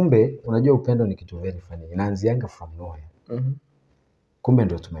 kumbe unajua upendo ni kitu very funny. Inaanzianga from nowhere. Kumbe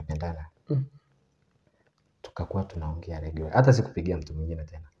ndo tumependana. Tukakuwa tunaongea regular. Hata sikupigia mtu mwingine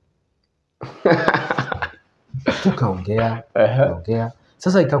tena. Tukaongea.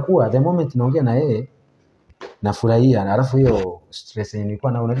 Sasa ikakuwa the moment naongea na yeye nafurahia, na alafu hiyo stress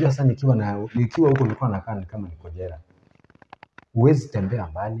nilikuwa na, unajua sasa nikiwa huko nilikuwa nakaa kama niko jela. Huwezi tembea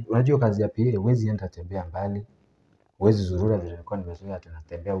mbali. Unajua kazi ya PA huwezi enda tembea mbali. Huwezi zurura vile nilikuwa nimezoea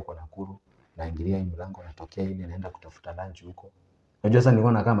tunatembea huko Nakuru, naingilia hii mlango natokea ile naenda kutafuta lunch huko. Unajua sasa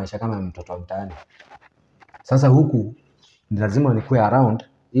nilikuwa nakaa maisha kama mtoto wa mtaani. Sasa huku ni lazima nikuwe around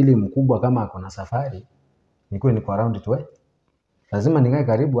ili mkubwa kama ako na safari niko around tu. Lazima nikae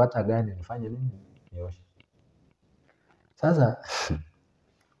karibu, hata gani nifanye nini nioshe. Sasa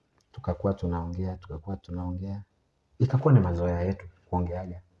tukakuwa tunaongea. Ikakuwa ni mazoea yetu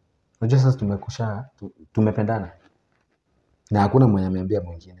kuongeaga. Unajua sasa tumependana. Na hakuna mwenye ameambia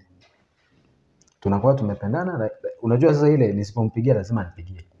mwingine. Tunakuwa tumependana. Unajua sasa ile nisipompigia lazima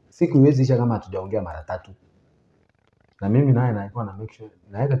nipigie. Siku iwezi isha kama hatujaongea mara 3. Na mimi naye naikuwa na make sure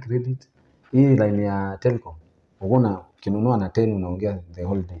naweka credit. Hii line ya Telecom. Unaona kinunua na 10 unaongea the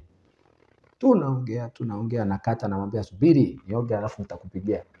whole day. Tunaongea nakata, namwambia subiri nioge alafu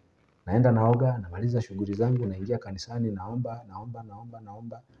nitakupigia. Naenda naoga, namaliza shughuli zangu, naingia kanisani, naomba,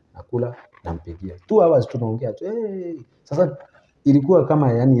 nakula, nampigia. 2 hours tunaongea tu. Sasa ilikuwa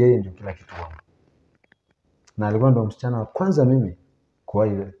kama yani yeye ndio kila kitu wangu. Na alikuwa ndo msichana wa kwanza mimi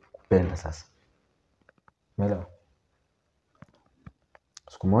kuwahi kupenda sasa. Umeelewa?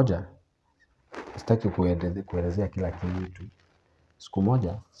 Siku moja sitaki kuelezea kila kitu. Siku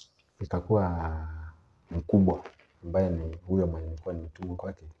moja ikakuwa mkubwa ambaye ni huyo mwenye nilikuwa nimetumwa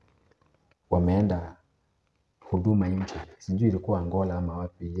kwake. Wameenda huduma nje. Sijui ilikuwa Angola ama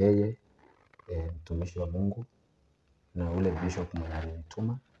wapi, yeye mtumishi wa Mungu na ule bishop mwenye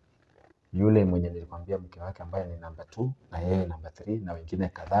alinituma. Yule mwenye nilikwambia mke wake ambaye ni number 2 na yeye number 3 na wengine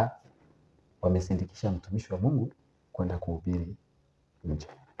kadhaa wamesindikisha mtumishi wa Mungu kwenda kuhubiri nje.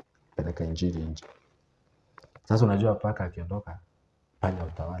 Peleka injili nje. Sasa unajua paka akiondoka panya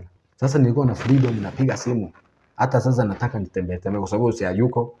utawala. Sasa nilikuwa na freedom, napiga simu. Hata sasa nataka nitembee kwa sababu si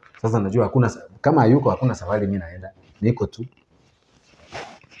hayuko. Sasa najua kama hayuko hakuna safari mimi naenda. Niko tu.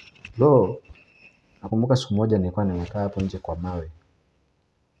 Nakumbuka siku moja nilikuwa nimekaa hapo nje kwa mawe.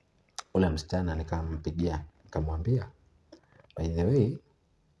 Ule msichana nikampigia, nikamwambia, by the way,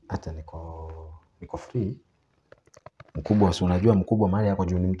 hata niko free. Mkubwa, si unajua mkubwa mahali yako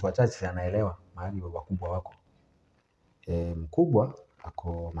juu ni mtu wachache anaelewa mahali wakubwa wako. Mkubwa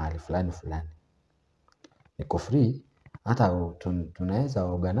ako mahali fulani. Niko free, hata tunaweza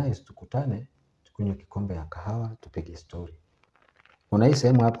organize tukutane, tukunywe kikombe ya kahawa, tupige story. Una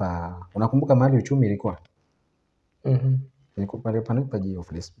sehemu hapa, unakumbuka mahali uchumi ilikuwa? Nilikuwa pale panaitwa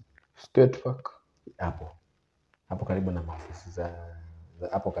office. State Park. Hapo karibu na maofisi za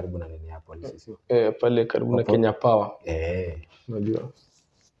hapo karibu na nini hapo polisi sio? Pale karibu na Kenya Power. Unajua.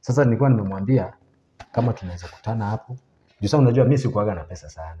 Sasa nilikuwa nimemwambia kama tunaweza kutana hapo. Juu sasa unajua mimi sikuaga na pesa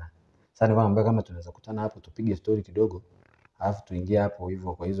sana. Sasa nilikuwa namwambia kama tunaweza kutana hapo tupige story kidogo. Alafu tuingie hapo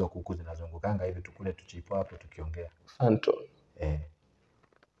hivyo kwa hizo kuku zinazongukanga hivi tukule tuchipo hapo tukiongea. Santo.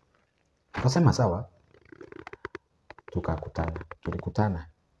 Tukasema sawa. Tulikutana.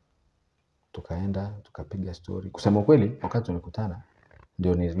 Tukaenda, tukapiga story. Kusema kweli, wakati tulikutana,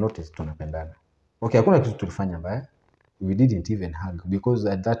 ndio ni notice tunapendana. Hakuna kitu tulifanya mbaya. We didn't even hug.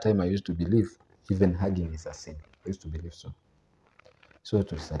 Because at that time I used to believe even hugging is a sin. I used to believe so. So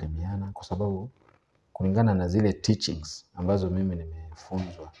tulisalimiana kwa sababu kulingana na zile teachings ambazo mimi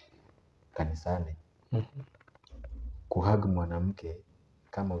nimefunzwa kanisani. Kuhug mwanamke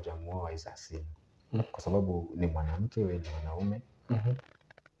kama hujamuoa is a sin. Kwa sababu ni mwanamke, wewe ni mwanaume.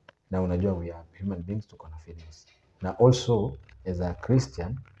 Na unajua we are human beings, tuko na feelings. Na also as a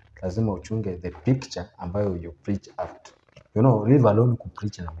Christian lazima uchunge the picture ambayo you preach out. You know, leave alone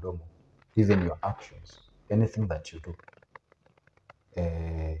kupreach na mdomo. Even your actions, anything that you do,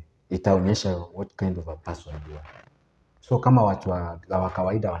 itaonyesha what kind of a person you are. So kama watu wa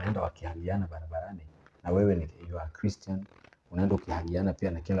kawaida wanaenda wakihagiana barabarani, na wewe ni you are Christian, unaenda ukihagiana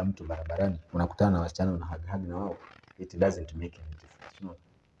pia na kila mtu barabarani, unakutana na wasichana unahag na wao, it doesn't make any difference. No.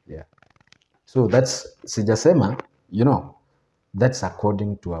 Yeah. So that's, sijasema, you know, that's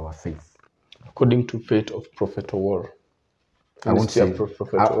according to our faith. According to faith of Prophet Owour. I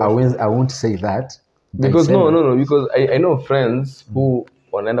won't say that. Because no, because I know friends who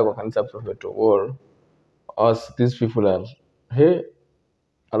wanaenda kwa kanisa Prophet Owour, as these people are, hey,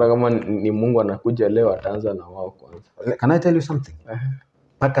 hata kama ni Mungu anakuja leo ataanza na wao kwanza. Can I tell you something?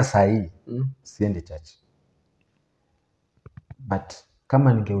 Paka saa hii siendi church. But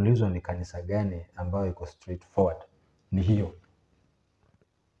kama ningeulizwa ni kanisa gani ambayo iko straightforward, ni hiyo.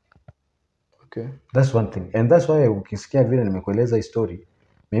 Okay. That's one thing. And that's why ukisikia vile nimekueleza hii story,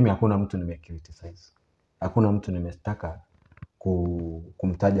 mimi hakuna mtu nimecriticize. Hakuna mtu nimestaka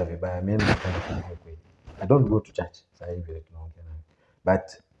kumtaja vibaya. Mimi napenda kufanya kweli. I don't go to church sasa hivi tunaongea nayo.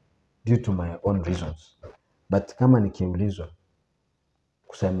 But due to my own reasons. But kama nikiulizwa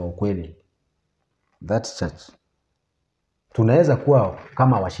kusema ukweli, that church tunaweza kuwa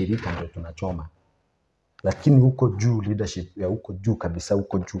kama washirika ndio tunachoma. Lakini huko juu, leadership ya huko juu kabisa,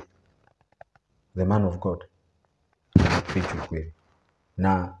 huko juu, the man of God anapreach ukweli.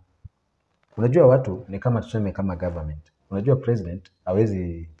 Na unajua watu ni kama tuseme kama government. Unajua president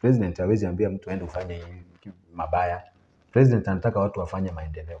hawezi ambia mtu aende ufanye mabaya. President anataka watu wafanye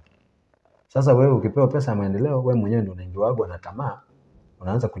maendeleo. Sasa wewe ukipewa pesa ya maendeleo, wewe mwenyewe ndio unaingiwagwa na tamaa,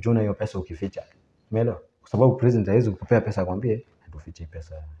 unaanza kuchuna hiyo pesa ukificha. Umeelewa? Kwa sababu president hawezi kukupea pesa akwambie ndio ufiche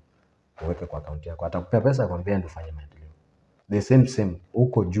pesa uweke kwa account yako. Atakupea pesa akwambie ndio ufanye maendeleo. The same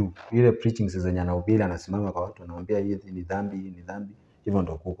huko juu, ile preachings zenye anahubiri, anasimama kwa watu anawaambia hii ni dhambi, hii ni dhambi. Hivyo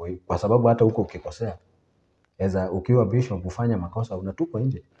ndio kuko hivi. Kwa sababu hata huko ukikosea, ukiwa bishop ufanya makosa unatupwa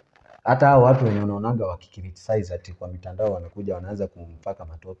nje. Hata hao watu wenye unaonaga wakikriticize ati kwa mitandao wanakuja wanaanza kumpaka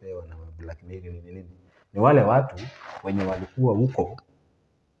matope, wana blackmail nini. Ni wale watu wenye walikuwa huko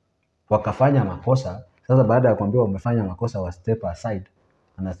wakafanya makosa. Sasa baada ya kuambiwa umefanya makosa wa step aside,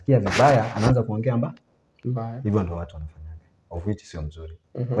 anasikia vibaya, anaanza kuongea mbaya. Hivyo ndio watu wanafanya. Of which sio mzuri.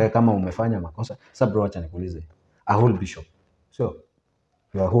 Wewe kama umefanya makosa, sasa bro, acha nikuulize. A whole bishop. So,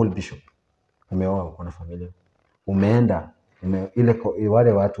 you are a whole bishop. Umeoa, uko na familia. Umeenda,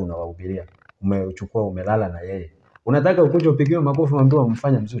 wale watu unawahubiria. Umechukua, umelala na yeye. Unataka ukuje upigiwe makofi uambiwe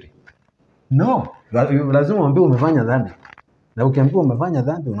umefanya mzuri? No, lazima uambiwe umefanya dhambi. Na ukiambiwa umefanya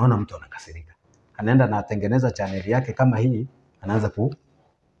dhambi, unaona mtu anakasirika. Anaenda na atengeneza channel yake kama hii, anaanza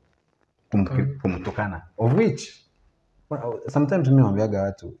kumtukana. Of which sometimes mimi naambiaga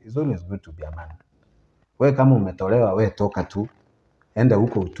watu, it's always good to be a man. Wewe kama umetolewa, wewe toka tu, enda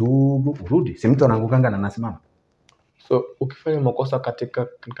huko utubu, urudi. Si mtu anaangukanga na anasimama. So ukifanya makosa katika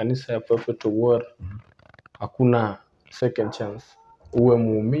kanisa ya Prophet Owour, hakuna second chance. Uwe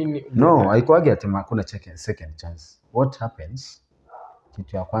muumini. No, haikuagi ati hakuna second chance. What happens,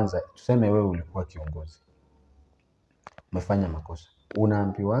 kitu ya kwanza, tuseme wewe ulikuwa kiongozi, umefanya makosa,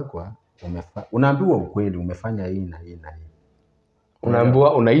 unaambiwa ukweli, umefanya hii na hii na hii.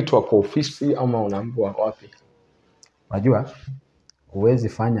 Unaambiwa, unaitwa kwa ofisi ama unaambiwa wapi? Unajua huwezi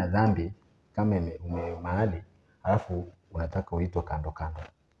fanya dhambi kama mahali alafu unataka uitwe kando.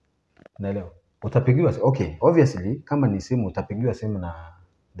 Unaelewa? Utapigiwa, okay, obviously kama ni simu utapigiwa simu na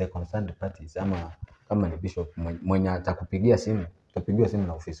the concerned parties, ama kama ni bishop mwenye atakupigia simu, utapigiwa simu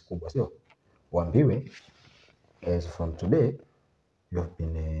na ofisi kubwa, sio? Uambiwe as from today you have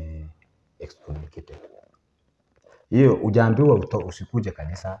been excommunicated. Hiyo hujaambiwa usikuje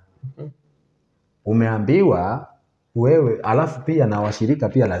kanisa. Umeambiwa wewe, alafu pia na washirika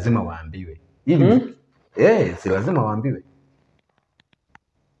pia lazima waambiwe. Ili si lazima waambiwe.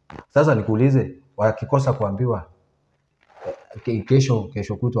 Sasa nikuulize, wakikosa kuambiwa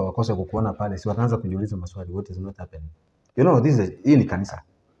kesho kutwa wakosa kukuona pale, si wataanza kujiuliza maswali, what is not happening? You know, hii ni kanisa.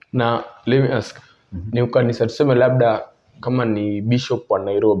 Na let me ask, ni kanisa tuseme labda kama ni bishop wa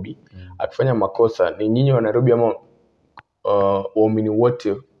Nairobi, akifanya makosa, ni nyinyi wa Nairobi ama waumini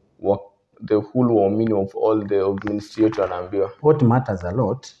wote, the whole waumini of all the ministry yote wanaambiwa? What matters a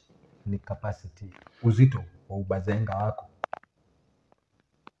lot ni capacity, uzito wa ubazenga wako.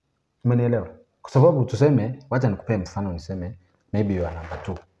 Umenielewa? Kwa sababu tuseme, wacha nikupee mfano niseme maybe you are number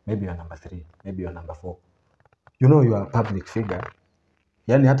 2, maybe you are number 3, maybe you are number 4. You know you are a public figure.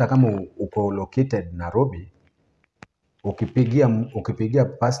 Yaani hata kama uko located Nairobi, ukipigia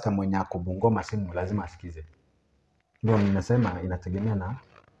pastor mwenye ako Bungoma simu lazima asikize. Ndio ninasema inategemea na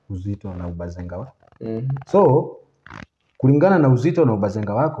uzito na ubazenga wako. So kulingana na uzito na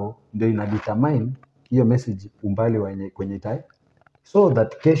ubazenga wako ndio ina determine hiyo message umbali kwenye type, so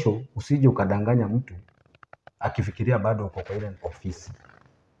that kesho usije ukadanganya mtu akifikiria bado uko kwa ile ofisi.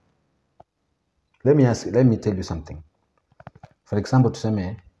 Let me tell you something. For example,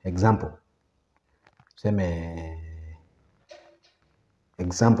 tuseme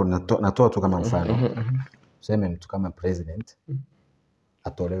natoa tu kama mfano. Tuseme mtu kama president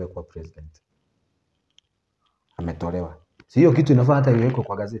atolewe kwa president. Ametolewa. Si hiyo kitu inafaa hata iwekwe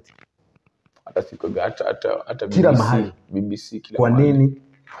kwa gazeti. Hata kila mahali. BBC kila kwa mahali. Nini?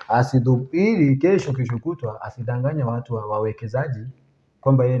 Ili kesho kutwa asidanganya watu wawekezaji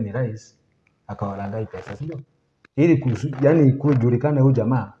kwamba yeye ni rais akawalagai pesa, sio? Ili yani kujulikana huyu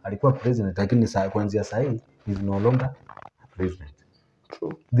jamaa alikuwa president, lakini kuanzia sasa hivi is no longer president.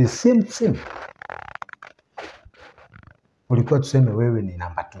 True. The same. Ulikuwa tuseme wewe ni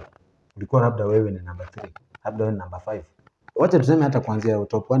number 2. Ulikuwa labda wewe ni number 3, labda wewe ni number 5. Wacha tuseme hata kuanzia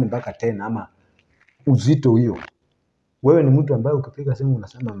top 1 mpaka 10 ama uzito hiyo. Wewe ni mtu ambaye ukipiga simu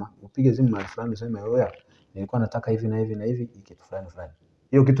unasema upige simu mahali fulani useme wewe nilikuwa nataka hivi na hivi na hivi kitu fulani.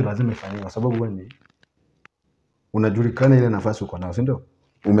 Hiyo kitu lazima ifanywe kwa sababu wewe ni unajulikana ile nafasi uko nayo, si ndio?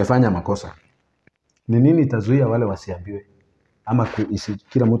 Umefanya makosa. Ni nini itazuia wale wasiambiwe? Ama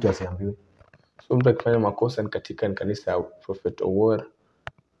kila mtu asiambiwe? So mtu akifanya makosa katika kanisa ya Prophet Owour,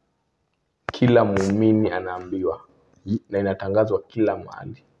 kila muumini anaambiwa na inatangazwa kila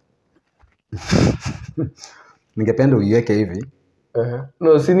mahali. Ningependa uiweke hivi.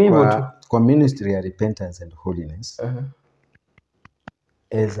 No, si ni hivyo tu. Kwa ministry ya repentance and holiness.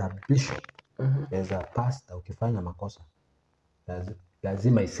 As a bishop, as a pastor, ukifanya makosa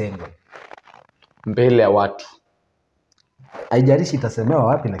lazima isemwe mbele ya watu. Haijalishi itasemewa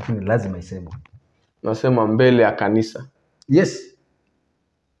wapi, lakini lazima isemwe. Nasema mbele ya kanisa. Yes.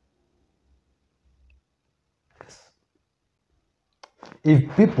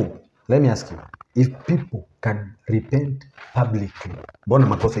 If people, let me ask you, if people can repent publicly, mbona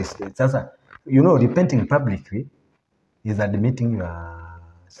makosa sasa, you know, repenting publicly is admitting your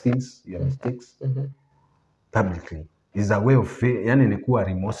sins, your mistakes publicly. Is a way of, yani ni kuwa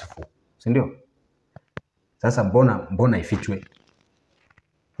remorseful, si ndio? Sasa mbona ifichwe?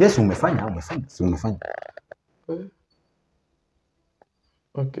 Yes, umefanya.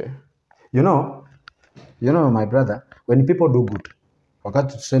 Okay. You know my brother, when people do good,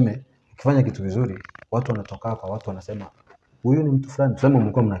 wakati tuseme ukifanya kitu vizuri, watu wanatoka kwa watu wanasema huyu ni mtu fulani. Tuseme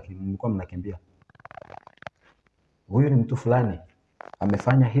mlikuwa mnakimbia. Huyu ni mtu fulani.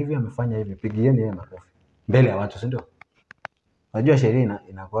 Amefanya hivi, pigieni yeye makofi mbele ya watu, si ndio? Unajua sheria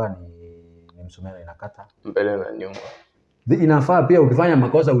inakuwa ni msumeno inakata mbele na nyuma. Inafaa pia ukifanya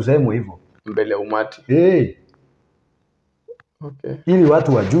makosa usemwe hivyo mbele ya umati. Okay. Ili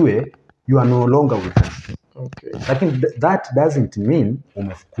watu wajue you are no longer with us. Okay. Lakini that doesn't mean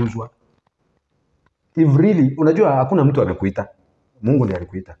umefukuzwa. If really, unajua hakuna mtu amekuita. Mungu ndiye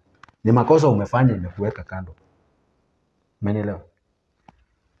alikuita. Ni makosa umefanya imekuweka kando. Umenielewa?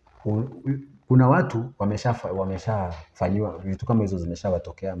 Kuna watu wameshafanywa vitu kama hizo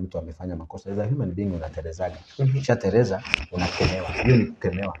zimeshawatokea, mtu amefanya makosa. As a human being unatelezaje? Ukishatereza unakemewa. Hiyo ni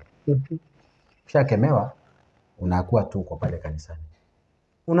kukemewa. Ukishakemewa unakuwa tu kwa pale kanisani.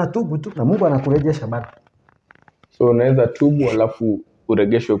 Unatubu tu na Mungu anakurejesha bado. So unaweza tubu alafu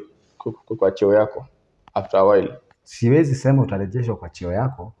uregeshwe kwa cheo yako after a while. Siwezi sema utarejeshwa kwa cheo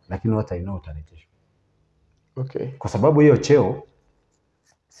yako, lakini what I know utarejeshwa. Okay. Kwa sababu hiyo cheo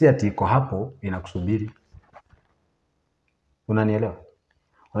si ati iko hapo inakusubiri. Unanielewa?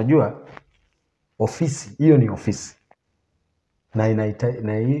 Unajua ofisi hiyo ni ofisi.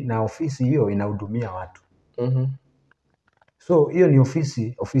 Na ofisi hiyo inahudumia watu. So hiyo ni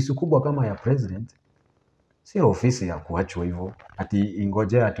ofisi kubwa kama ya president. Sio ofisi ya kuachwa hivyo. Ati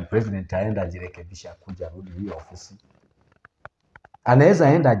ingojea ati president aenda ajirekebisha kuja rudi hiyo ofisi. Anaweza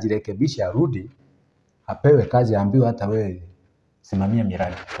aenda ajirekebisha rudi, apewe kazi aambiwe hata wewe simamia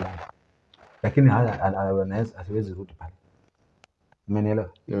miradi fulani. Lakini anaweza asiwezi rudi pale.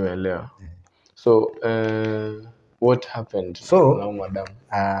 Umenielewa? Nimeelewa. So what happened? So na madam?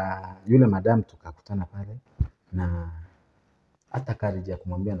 Yule madam tukakutana pale na hata courage ya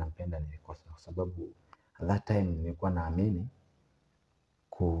kumwambia nampenda nilikosa, kwa sababu at that time nilikuwa naamini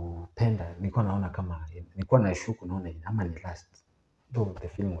kupenda, nilikuwa naona kama nilikuwa naishuku naona ama ni last. Bro, the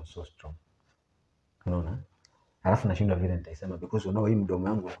feeling was so strong. Unaona? Alafu nashindwa vile nitaisema because hii mdomo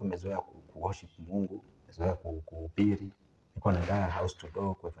wangu ulikuwa umezoea kuworship Mungu, umezoea kuhubiri. Nilikuwa naenda house to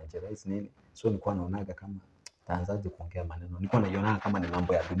door ku evangelize nini. So nilikuwa naonaga kama taanzaje kuongea maneno. Nilikuwa naiona kama ni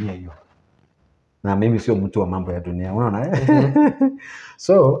mambo ya dunia hiyo. Na mimi sio mtu wa mambo ya dunia, unaona?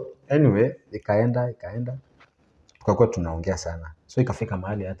 So anyway, ikaenda tukakuwa tunaongea sana. So ikafika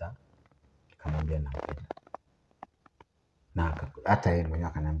mahali hata nikamwambia nampenda. Na hata yeye mwenyewe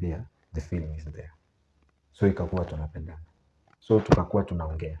akaniambia the feeling is there. So ikakuwa tunapendana. So tukakuwa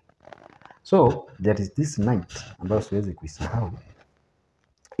tunaongea. So there is this night ambayo siwezi kuisahau.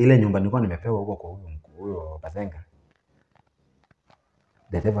 Ile nyumba nilikuwa nimepewa huko kwa huyo Bazenga.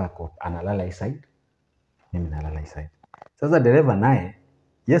 Dereva analala hii side, mimi nalala hii side. Sasa dereva naye,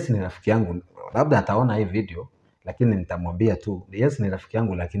 yes ni rafiki yangu, labda ataona hii video, lakini nitamwambia tu, yes ni rafiki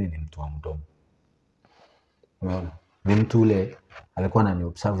yangu lakini ni mtu wa mdomo. Umeona? Ni mtu ule alikuwa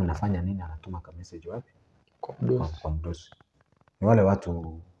ananiobserve nafanya nini, anatuma ka message wapi? Kwa mdosi. Ni wale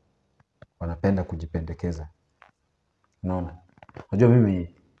watu wanapenda kujipendekeza. Unaona? Unajua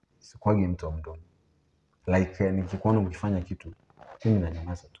mimi sikuwagi mtu wa mdomo. Like nikikuona ukifanya kitu, mimi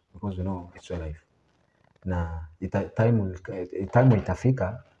nanyamaza tu because you know it's your life. Na time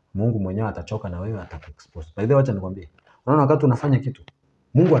itafika, Mungu mwenyewe atachoka na wewe atakuexpose. By the way, acha nikwambie. Unaona wakati unafanya kitu,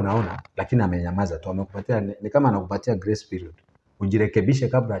 Mungu anaona lakini amenyamaza tu, amekupatia ni kama anakupatia grace period. Ujirekebishe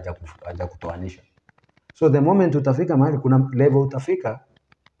kabla hajakutoanisha. So the moment utafika mahali kuna level utafika,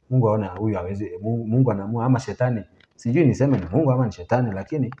 Mungu aona huyu hawezi, Mungu anaamua ama shetani. Sijui niseme ni Mungu ama ni shetani,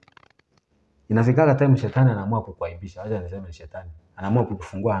 lakini inafikaga time shetani anaamua kukuaibisha. Acha niseme ni shetani. Anaamua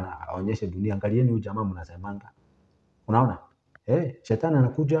kukufungua aonyeshe dunia, angalieni huyu jamaa mnasemanga. Unaona? Shetani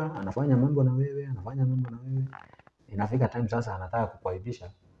anakuja, anafanya mambo na wewe. Inafika time sasa anataka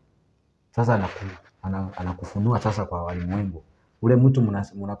kukuaibisha. Sasa anakufunua sasa kwa walimwengu. Ule mtu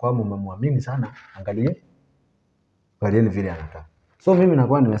mnakuwa mmemwamini sana, angalieni vile anakaa. So mimi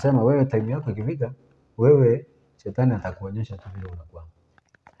nakuwa nimesema wewe time yako ikifika, wewe shetani atakuonyesha tu vile unakuwa.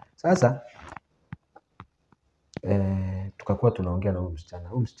 Sasa tukakuwa tunaongea na huyu msichana.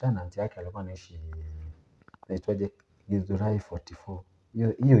 Huyu msichana anti yake alikuwa anaishi naitwaje Githurai 44.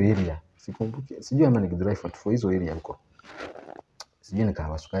 Hiyo area. Sikumbuki. Sijui ama ni Githurai 44 hizo area huko. Sijui ni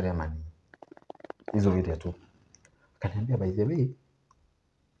Kahawa Sukari ama ni hizo area tu. Akaniambia by the way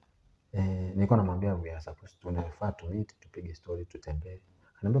nilikuwa namwambia we are supposed to meet, tupige story, tutembee.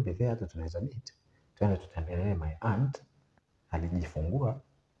 Akaniambia by the way hata tunaweza meet. Twende tutembelee my aunt alijifungua.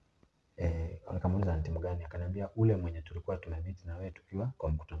 Nikamuuliza aunti mgani, akaniambia ule mwenye tulikuwa tumemeet na wewe tukiwa kwa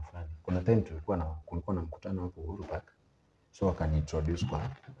mkutano fulani. Kuna time kulikuwa na mkutano hapo Owour Park. So akaniintroduce kwa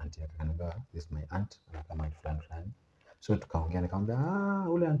aunti yake, akaniambia this is my aunt, kama fulani. So tukaongea, nikamwambia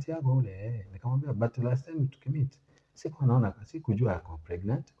ule aunti yako ule. Nikamwambia but last time tukimeet sikujua ako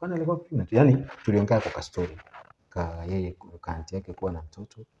pregnant. Kwani alikuwa pregnant? Yaani tuliongea kwa story. Yeye kwa aunti yake kuwa na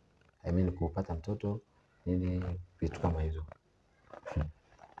mtoto. I mean kupata mtoto nini vitu kama hizo.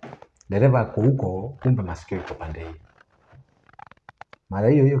 Dereva ako huko, kumbe masikio iko pande hii. Mara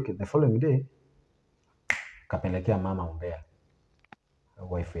hiyo the following day kapelekea mama umbea,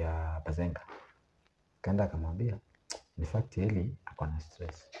 wife ya Bazenga. Kaenda akamwambia in fact Eli ako na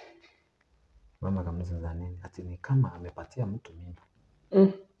stress. Mama akamuuliza za nini? Ati ni kama amepatia mtu mimba.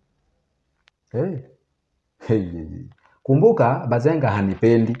 Kumbuka Bazenga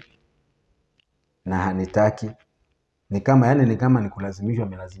hanipendi na hanitaki. Ni kama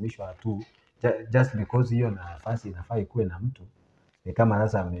amelazimishwa tu just because hiyo nafasi inafaa ikuwe na mtu. Ni kama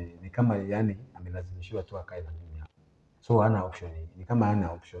sasa amelazimishwa tu akae na mimi hapo. So hana option. Ni kama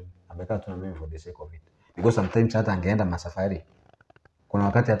hana option. Amekaa tu na mimi for the sake of it. Because sometimes hata angeenda masafari. Kuna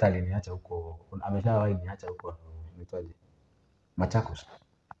wakati hata aliniacha huko. Ameshawahi niacha huko. Nitwaje? Machakos.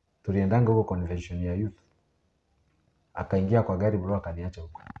 Tuliendanga huko convention ya youth. Akaingia kwa gari bro akaniacha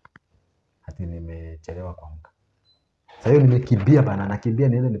huko. Hati nimechelewa kuamka. Sasa hiyo nimekimbia bana, nakimbia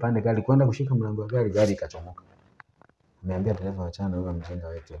niende nipande gari kwenda kushika mlango wa gari ikachomoka. Ameambia dereva achana huyo mjinga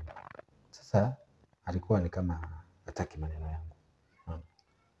wetu. Sasa alikuwa ni kama hataki maneno yangu.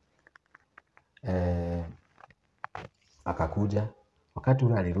 Akakuja wakati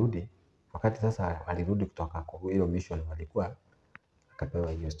ule alirudi kutoka kwa hiyo mission walikuwa,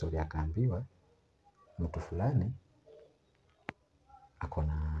 akapewa hiyo story, akaambiwa mtu fulani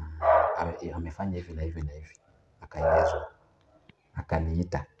amefanya hivi na hivi na hivi, akaelezwa,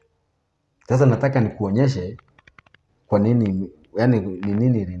 akaniita. Sasa nataka nikuonyeshe kwa nini, yani ni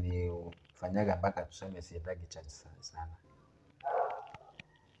nini nilifanyaga mpaka tuseme siendagi church sana.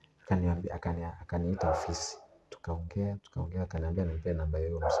 Akaniita ofisi, tukaongea, akaniambia nipe namba ya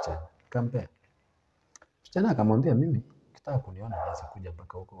huyo msichana. Nikampea. Msichana akamwambia mimi ukitaka kuniona naweza kuja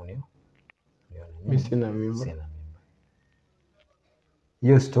mpaka huko unione. Mimi sina mimba. Sina mimba.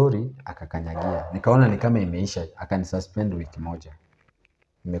 Hiyo story akakanyagia. Nikaona ni kama imeisha, akanisuspend wiki moja.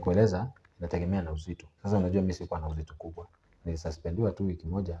 Nimekueleza inategemea na uzito. Sasa unajua mimi sikuwa na uzito kubwa. Nilisuspendiwa tu wiki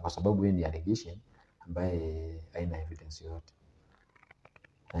moja kwa sababu yeye ni allegation ambaye haina evidence yoyote.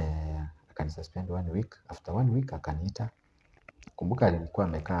 Akanisuspend 1 week. After 1 week akaniita. Kumbuka alikuwa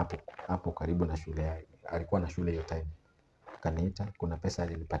amekaa hapo karibu na shule. Alikuwa na shule hiyo time. Akaniita, kuna pesa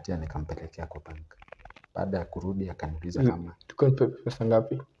alinipatia nikampelekea kwa bank. Baada ya kurudi akaniuliza kama tuko pesa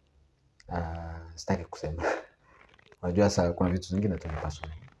ngapi? Sitaki kusema. Unajua sasa kuna vitu vingine tunapaswa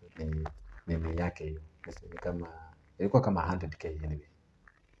ni yake hiyo. Ni kama ilikuwa kama 100k anyway.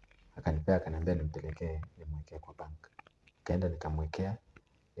 Akanipea, akaniambia nimpelekee, nimwekee kwa bank. Kaenda nikamwekea,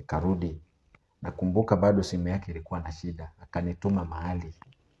 nikarudi. Nakumbuka bado simu yake ilikuwa na shida. Akanituma mahali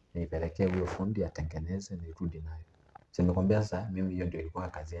nipelekee huyo fundi atengeneze nirudi nayo. Nimekwambia sasa mimi hiyo ndio ilikuwa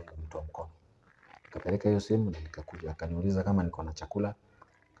kazi yangu, mtu wa mkono. Nikapeleka hiyo simu na nikakuja. Akaniuliza kama niko na chakula.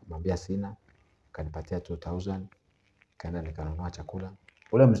 Nikamwambia sina. Akanipatia 2000. Kaenda nikanunua chakula.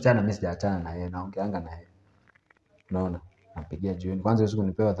 Ule msichana mimi sijaachana na yeye, naongeanga na yeye. Unaona? Nampigia jioni. Kwanza siku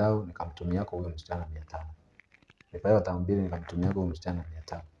nipewa 1000 nikamtumia kwa huyo msichana 500. Nipewa 200 nikamtumia kwa huyo msichana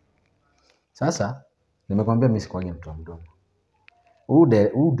 500. Sasa nimekwambia mimi sikuwa mtu wa mdomo.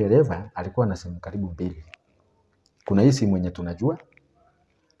 Huyu dereva alikuwa na simu karibu 2. Kuna hii simu yenye tunajua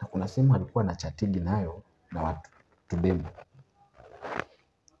na kuna simu alikuwa na chatigi nayo na watu tudemu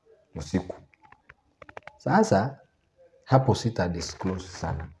usiku. Sasa hapo sita disclose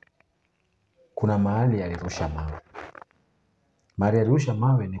sana. Kuna mahali alirusha mawe. Mahali alirusha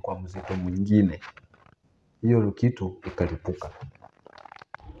mawe ni kwa mzito mwingine. Hiyo kitu ikalipuka.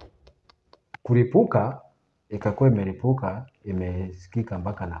 Kulipuka ikakuwa imelipuka, imesikika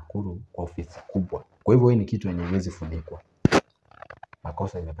mpaka Nakuru kwa ofisi kubwa. Kwa hivyo hii ni kitu yenye haiwezi funikwa.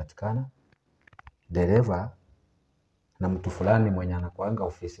 Makosa imepatikana. Dereva na mtu fulani mwenye anakuanga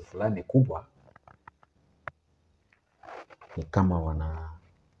ofisi fulani kubwa ni kama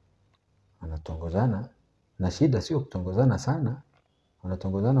wanatongozana, na shida sio kutongozana sana,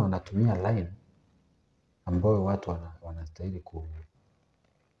 wanatongozana, wanatumia line ambayo watu wanastahili kutuma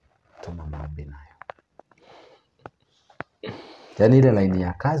maombi nayo. Yaani ile line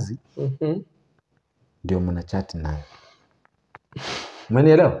ya kazi ndio mnachat nayo.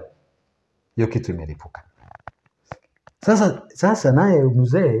 Umenielewa? Hiyo kitu imelipuka. Sasa naye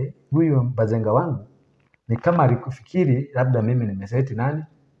mzee huyu bazenga wangu ni kama alikufikiri labda mimi nimeseti nani?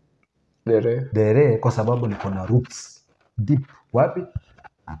 Dere kwa sababu niko na roots deep. Wapi?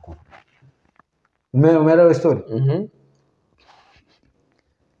 Nakuru. Umeelewa story?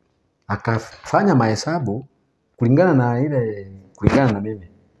 Akafanya mahesabu kulingana na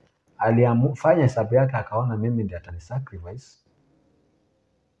mimi. Aliamufanya hesabu yake akaona mimi ndiye atanisacrifice.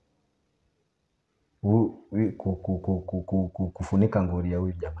 Kufunika ngori ya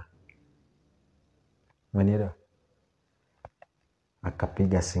huyu jamaa. Umenielewa?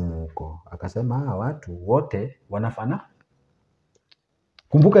 Akapiga simu huko. Akasema watu wote wanafana.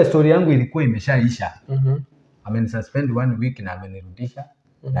 Kumbuka historia yangu ilikuwa imeshaisha. Amenisuspend 1 week na amenirudisha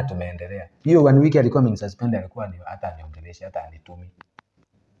na tumeendelea. Hiyo 1 week alikuwa amenisuspend, alikuwa ni hata aniongelesha, hata anitumi.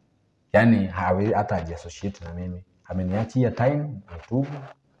 Yaani hata hajiassociate na mimi. Ameniachia time nitubu.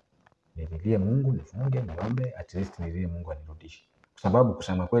 Nililie Mungu, nifunge, niombe, at least nililie Mungu anirudishe. Kwa sababu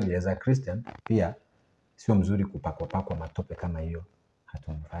kusema kweli as a Christian pia sio mzuri kupakwa matope kama hiyo.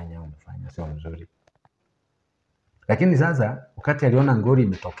 Umefanya sio mzuri. Lakini sasa wakati aliona ngori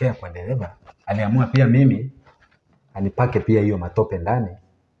imetokea kwa dereva, aliamua pia mimi anipake pia hiyo matope ndani.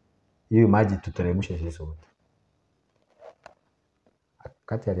 Hiyo maji tuteremshe sisi wote.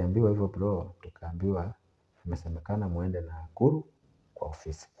 Wakati aliambiwa hivyo bro, tukaambiwa imesemekana muende Nakuru kwa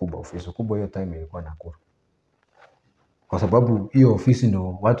ofisi kubwa hiyo time ilikuwa Nakuru. Kwa sababu hiyo ofisi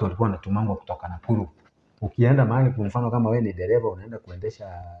ndio watu walikuwa wanatumangwa kutoka Nakuru. Ukienda mahali kwa mfano kama wewe ni dereva unaenda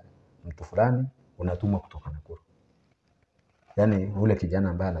kuendesha mtu fulani, unatumwa kutoka Nakuru. Yaani ule kijana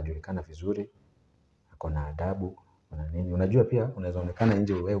ambaye anajulikana vizuri, ako na adabu, na nini. Unajua pia unaweza onekana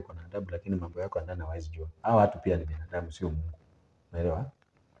nje wewe uko na adabu lakini mambo yako ndani hawezi jua. Hao watu pia ni binadamu sio Mungu. Unaelewa?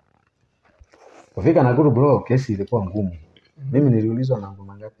 Kufika Nakuru bro, kesi ilikuwa ngumu. Mimi niliulizwa mambo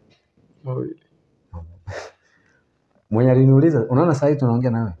mangapi? Mawili. Mwenye aliniuliza, unaona sasa hivi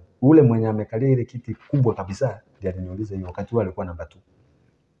tunaongea nawe. Ule mwenye amekalia ile kiti kubwa kabisa ndiye aliniuliza hiyo wakati huo alikuwa namba 2.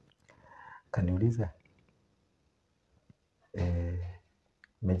 Kaniuliza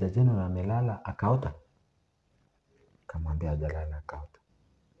Meja General amelala akaota. Kamwambia hajalala akaota.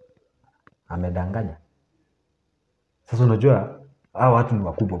 Amedanganya. Sasa unajua hao watu ni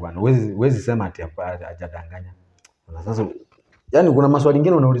wakubwa bwana. Huwezi sema ati hajadanganya. Na sasa yani kuna maswali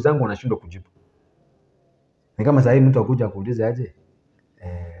mengine unaulizangu unashindwa kujibu. Ni kama sasa hivi mtu akuja kuuliza aje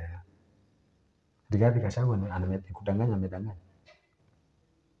Rigathi Gachagua amekudanganya amedanganya.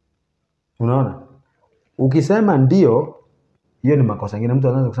 Unaona? Ukisema ndio, hiyo ni makosa mengine. Mtu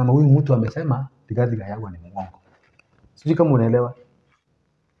anaanza kusema huyu mtu amesema Rigathi Gachagua ni mwongo. Sijui kama unaelewa.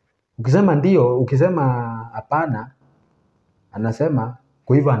 Ukisema ndio, ukisema hapana, anasema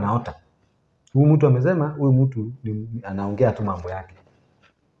kwa hivyo anaota. Huyu mtu amesema, huyu mtu anaongea tu mambo yake.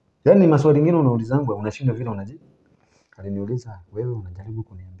 Yaani maswali mengine unaulizangu unashinda vile unajibu. Aliniuliza, wewe unajaribu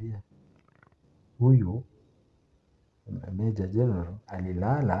kuniambia huyu Meja General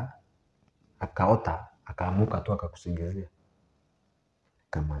alilala akaota akaamuka tu akakusingizia.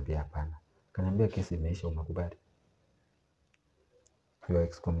 Nikamwambia hapana. Kaniambia kesi imeisha, umekubali. You are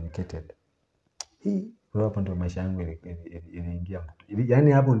excommunicated. Hii hapo ndio maisha yangu iliingia.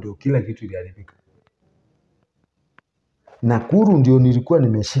 Yaani hapo ndio kila kitu iliharibika. Nakuru ndio nilikuwa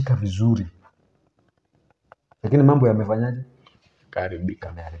nimeshika vizuri. Lakini mambo yamefanyaje?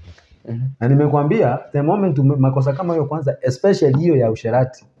 Karibika. Na nimekwambia the moment makosa kama hiyo kwanza, especially hiyo ya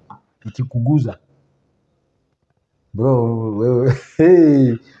usherati ikikuguza, bro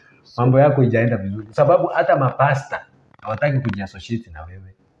wewe mambo yako ijaenda vizuri, sababu hata mapasta hawataki kujiassociate na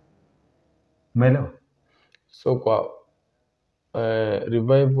wewe. Umeelewa? So kwa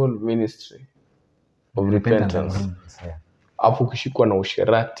revival ministry of repentance, hapo ukishikwa na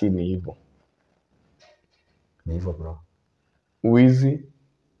usherati ni hivyo. Ni hivyo bro. Wizi?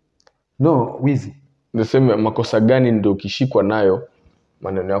 No, wizi. Niseme makosa gani ndio ukishikwa nayo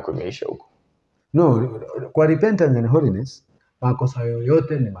maneno yako imeisha huko? No, kwa repentance and holiness makosa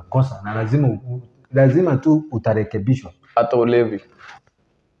yoyote ni makosa na lazima tu utarekebishwa. Hata ulevi.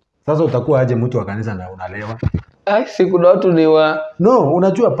 Sasa utakuwa aje mtu wa kanisa na unalewa? Si kuna watu ni wa... No,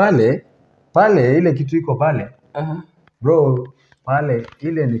 unajua pale ile kitu iko pale. Bro, pale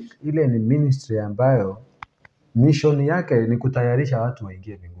ile ni ministry ambayo mission yake ni kutayarisha watu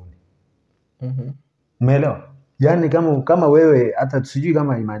waingie mbinguni. Umeelewa? Yaani kama wewe hata sijui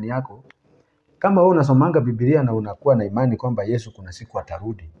kama imani yako, kama wewe unasomanga Biblia na unakuwa na imani kwamba Yesu kuna siku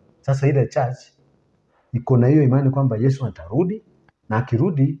atarudi. Sasa ile church iko na hiyo imani kwamba Yesu atarudi na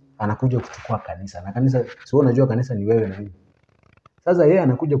akirudi anakuja kuchukua kanisa. Na kanisa sio, unajua kanisa ni wewe na mimi. Sasa yeye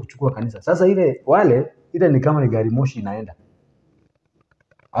anakuja kuchukua kanisa. Sasa ile ni kama ni gari moshi inaenda.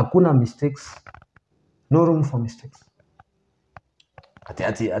 Hakuna mistakes. No room for mistakes.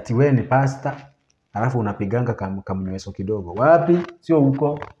 Ati wewe ni pastor, alafu unapiganga kamnyweso kidogo. Wapi? Sio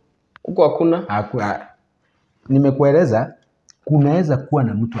huko. Huko hakuna. Nimekueleza kunaweza kuwa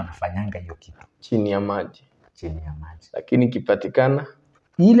na mtu anafanyanga hiyo kitu chini ya maji. Lakini kipatikana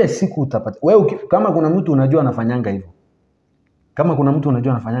ile siku utapata. Wewe kama kuna mtu unajua anafanyanga hivyo.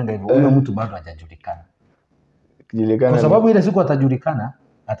 Huyo mtu bado hajajulikana. Kwa sababu ile siku atajulikana,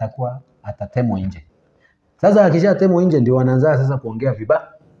 atatemwa nje. Sasa akishatemwa nje ndio wanaanza sasa kuongea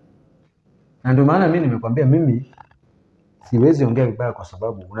vibaya. Na ndio maana mimi nimekwambia mimi siwezi ongea vibaya kwa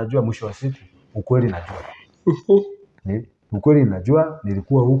sababu unajua mwisho wa siku ukweli najua. Ukweli najua,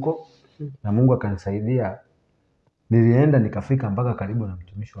 nilikuwa huko na Mungu akanisaidia. Nilienda nikafika mpaka karibu na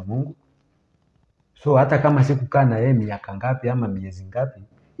mtumishi wa Mungu. So hata kama sikukaa na yeye miaka ngapi ama miezi ngapi,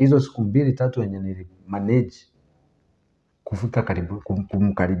 hizo siku 2-3 yenye nilimanage kufika karibu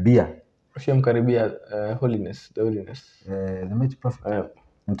kumkaribia. Ushamkaribia holiness, the holiness. The mighty prophet.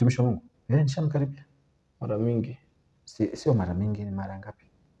 Mtumishi wa Mungu. Nishamkaribia mara mingi. Sio mara mingi, ni mara ngapi?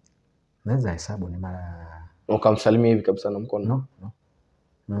 Naweza hesabu ni mara. Ukamsalimia hivi kabisa na mkono?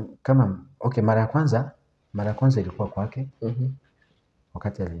 No. Kama mara ya kwanza ilikuwa kwake.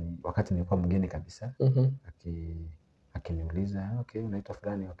 Wakati nilikuwa mgeni kabisa. Akiniuliza, unaitwa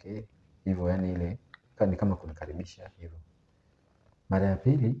fulani, hivyo yani ile ni kama kunikaribisha hivyo. Mara ya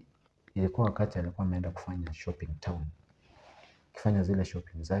pili ilikuwa wakati alikuwa ameenda kufanya shopping town. Kifanya zile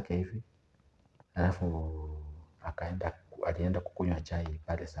shopping zake hivi. Alafu alienda kukunywa chai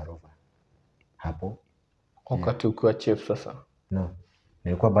pale Sarova. Hapo wakati ukiwa chef sasa? No,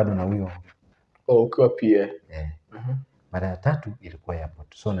 nilikuwa bado na huyo. Ukiwa pia? Mara ya tatu ilikuwa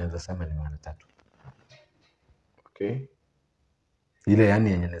airport. So naweza sema ni mara 3. Ile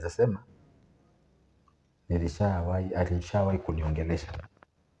yani yenye naweza sema alishawahi kuniongelesha.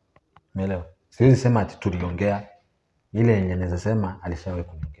 Umeelewa? Siwezi sema ati tuliongea. Ile yenye naweza sema alishawahi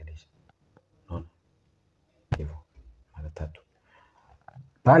kuniongelesha. Unaona? Hivyo mara 3.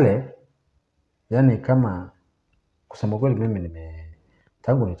 Pale yani kama kusema kweli mimi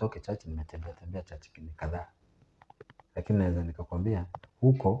tangu nitoke church nimetembea church kadhaa. Lakini naweza nikakwambia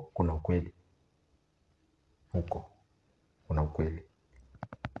huko kuna ukweli.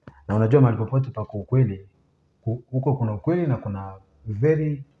 Na unajua mahali popote pa ukweli huko kuna ukweli na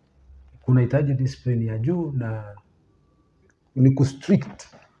kuna hitaji discipline ya juu na ni kustrict.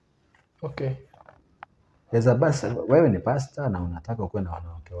 Okay. Basi wewe ni pastor na unataka ukuwe na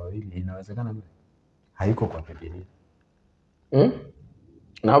wanawake wawili, inawezekana? Haiko kwa Biblia.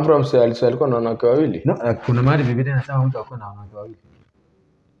 Na Abraham alikuwa na wanawake wawili? No, kuna mahali Biblia inasema mtu akuwe na wanawake wawili.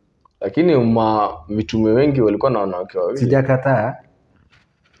 Lakini mitume wengi walikuwa na wanawake wawili. Sijakataa.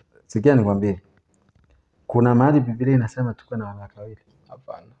 Sikia nikwambie. Kuna mahali Biblia inasema tukuwe na wanawake wawili?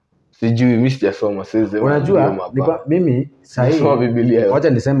 Hapana. Sijui, mimi sijasoma. Unajua mimi sahihi, wacha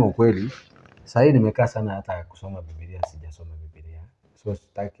niseme ukweli. Sahihi nimekaa sana hata kusoma Biblia sijasoma Biblia. So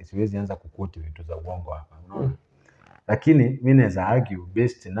siwezi anza kuquote vitu za uongo hapa, unaona? Lakini mimi naweza argue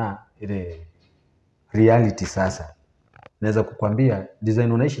based na ile reality sasa. Naweza kukwambia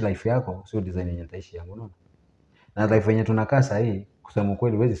design unaishi life yako sio design yenye nitaishi yangu, unaona? Na life yenye tunakaa sahihi, kusema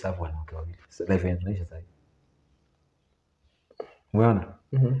ukweli huwezi serve wanawake wawili. Life yenye tunaishi sahihi. Umeona?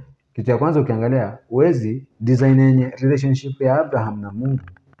 Kitu cha kwanza ukiangalia, huwezi design yenye relationship ya Abraham na Mungu.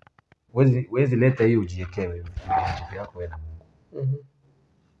 Huwezi leta hiyo ujiwekee wewe relationship yako wewe na Mungu.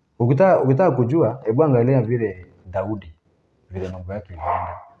 Ukitaka kujua, hebu angalia vile Daudi vile mambo yake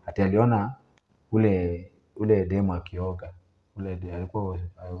ilienda. Hata aliona ule demo akioga.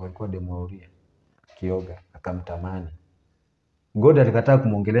 Alikuwa demo Uria kioga, akamtamani. God alikataa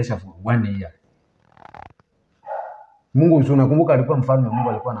kumuongelesha for 1 year. Mungu tunakumbuka alikuwa mfalme, Mungu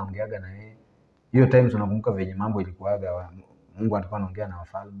alikuwa anaongeaga na yeye. Hiyo time tunakumbuka venye mambo ilikuaga, Mungu alikuwa anaongea na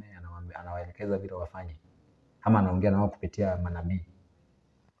wafalme, anawaelekeza vile wafanye. Ama anaongea na wao kupitia manabii.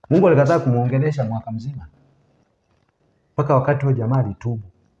 Mungu alikataa kumuongelesha mwaka mzima. Mpaka wakati huo jamaa alitubu.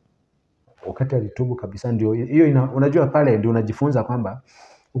 Wakati alitubu kabisa ndio hiyo unajua pale ndio unajifunza kwamba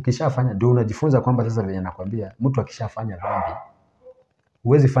ukishafanya ndio unajifunza kwamba sasa venye nakwambia mtu akishafanya dhambi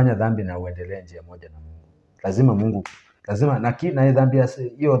huwezi fanya dhambi na uendelee njia moja na Mungu. Lazima na dhambi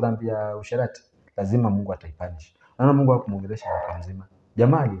hiyo dhambi ya usherati lazima Mungu ataipanish. Naona Mungu hakumuongelesha mwaka mzima.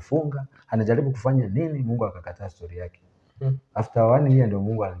 Jamaa alifunga, anajaribu kufanya nini, Mungu akakataa story yake. After 1 year ndio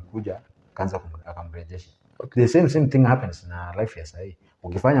Mungu alikuja akaanza akamrejesha. The same thing happens na life ya sahi.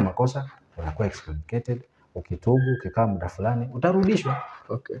 Ukifanya makosa unakuwa excommunicated, ukitubu ukikaa muda fulani utarudishwa.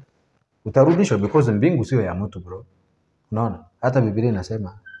 Okay. Utarudishwa because mbingu sio ya mtu bro. Unaona? Hata Biblia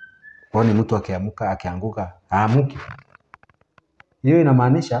inasema kwani mtu akianguka haamuki. Hiyo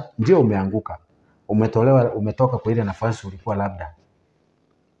inamaanisha ndio umeanguka. Umetoka kwa ile nafasi ulikuwa labda.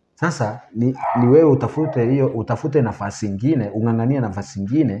 Sasa ni wewe utafute nafasi nyingine, unganganie nafasi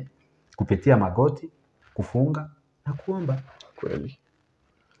nyingine kupitia magoti, kufunga na kuomba. Kweli.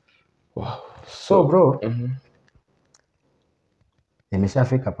 Wow. So bro,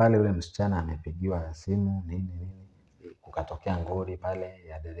 nimeshafika pale, ule msichana amepigiwa simu nini, kukatokea ngori pale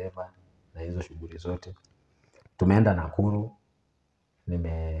ya dereva na hizo shughuli zote. Tumeenda Nakuru,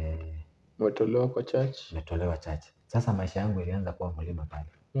 umetolewa kwa church. Nimetolewa church. Sasa maisha yangu ilianza kuwa mlima pale.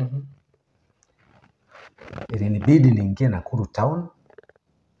 Ilinibidi niingie Nakuru town,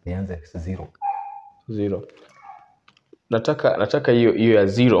 nianze zero. Nataka hiyo ya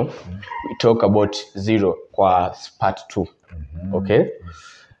zero, we talk about zero kwa part 2. Okay?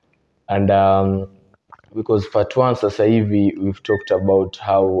 And because part 1 sasa hivi we've talked about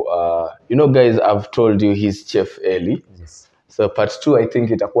how guys, I've told you he's Chef Eli. Yes. So part 2 I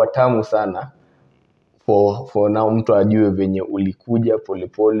think itakuwa tamu sana for now, mtu ajue venye ulikuja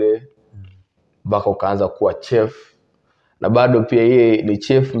polepole mpaka ukaanza kuwa chef, na bado pia yeye ni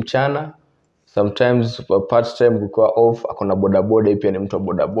chef mchana, sometimes part time kuwa off akona bodaboda, pia ni mtu wa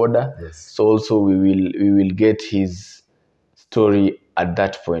bodaboda. Yes. So also we will get his story at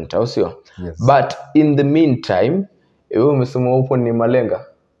that point also. Yes. But in the meantime, wewe umesema upo ni Malenga.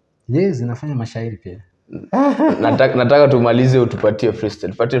 Yes, inafanya mashairi pia. nataka tumalize utupatie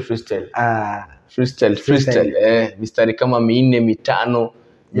freestyle. Patie freestyle. Freestyle. Mistari kama 4 5,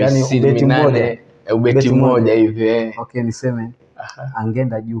 yani ubeti moja hivi. Okay, niseme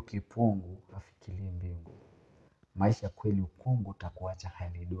angenda juu kipungu afikirie mbingu. Maisha kweli ukungu utakuacha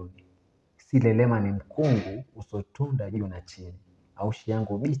hali duni. Si lelema ni mkungu usotunda juu na chini. Aushi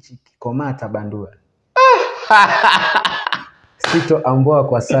yangu bichi kikomata bandua. Sito amboa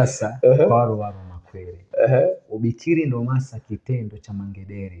kwa sasa waru makweli. Ubikiri ndo masa kitendo cha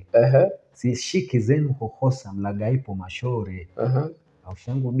mangederi. Si shiki zenu hohosa mlagaipo mashore.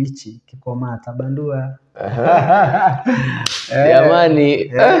 Aushangu bichi kikomata bandua.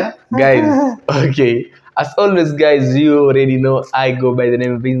 Yamani. Guys, okay. As always, guys, you already know I go by the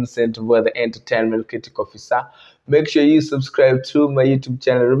name Vincent, Owour, the Entertainment Critic Officer. Make sure you subscribe to my YouTube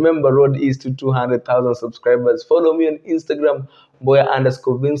channel. Remember, road is to 200,000 subscribers. Follow me on Instagram,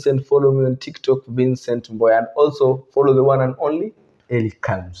 Mboya_Vincent. Follow me on TikTok, Vincent Mboya, and also follow the one and only Eli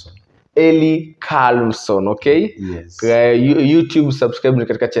Calmson. Eli Calmson, okay? Yes. YouTube subscribe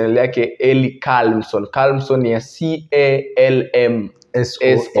katika channel yake Eli Calmson. Calmson ya CALMSON.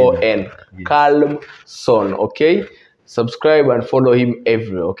 Yes. Calmson, okay? Subscribe and follow him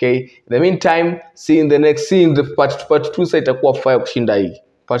everywhere, okay? In the meantime, see in the part 2 sasa itakuwa fire kushinda hii.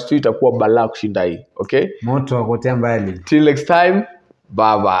 Part 2 itakuwa balaa kushinda hii, okay? Moto wa kutea mbali. Till next time,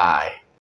 bye bye.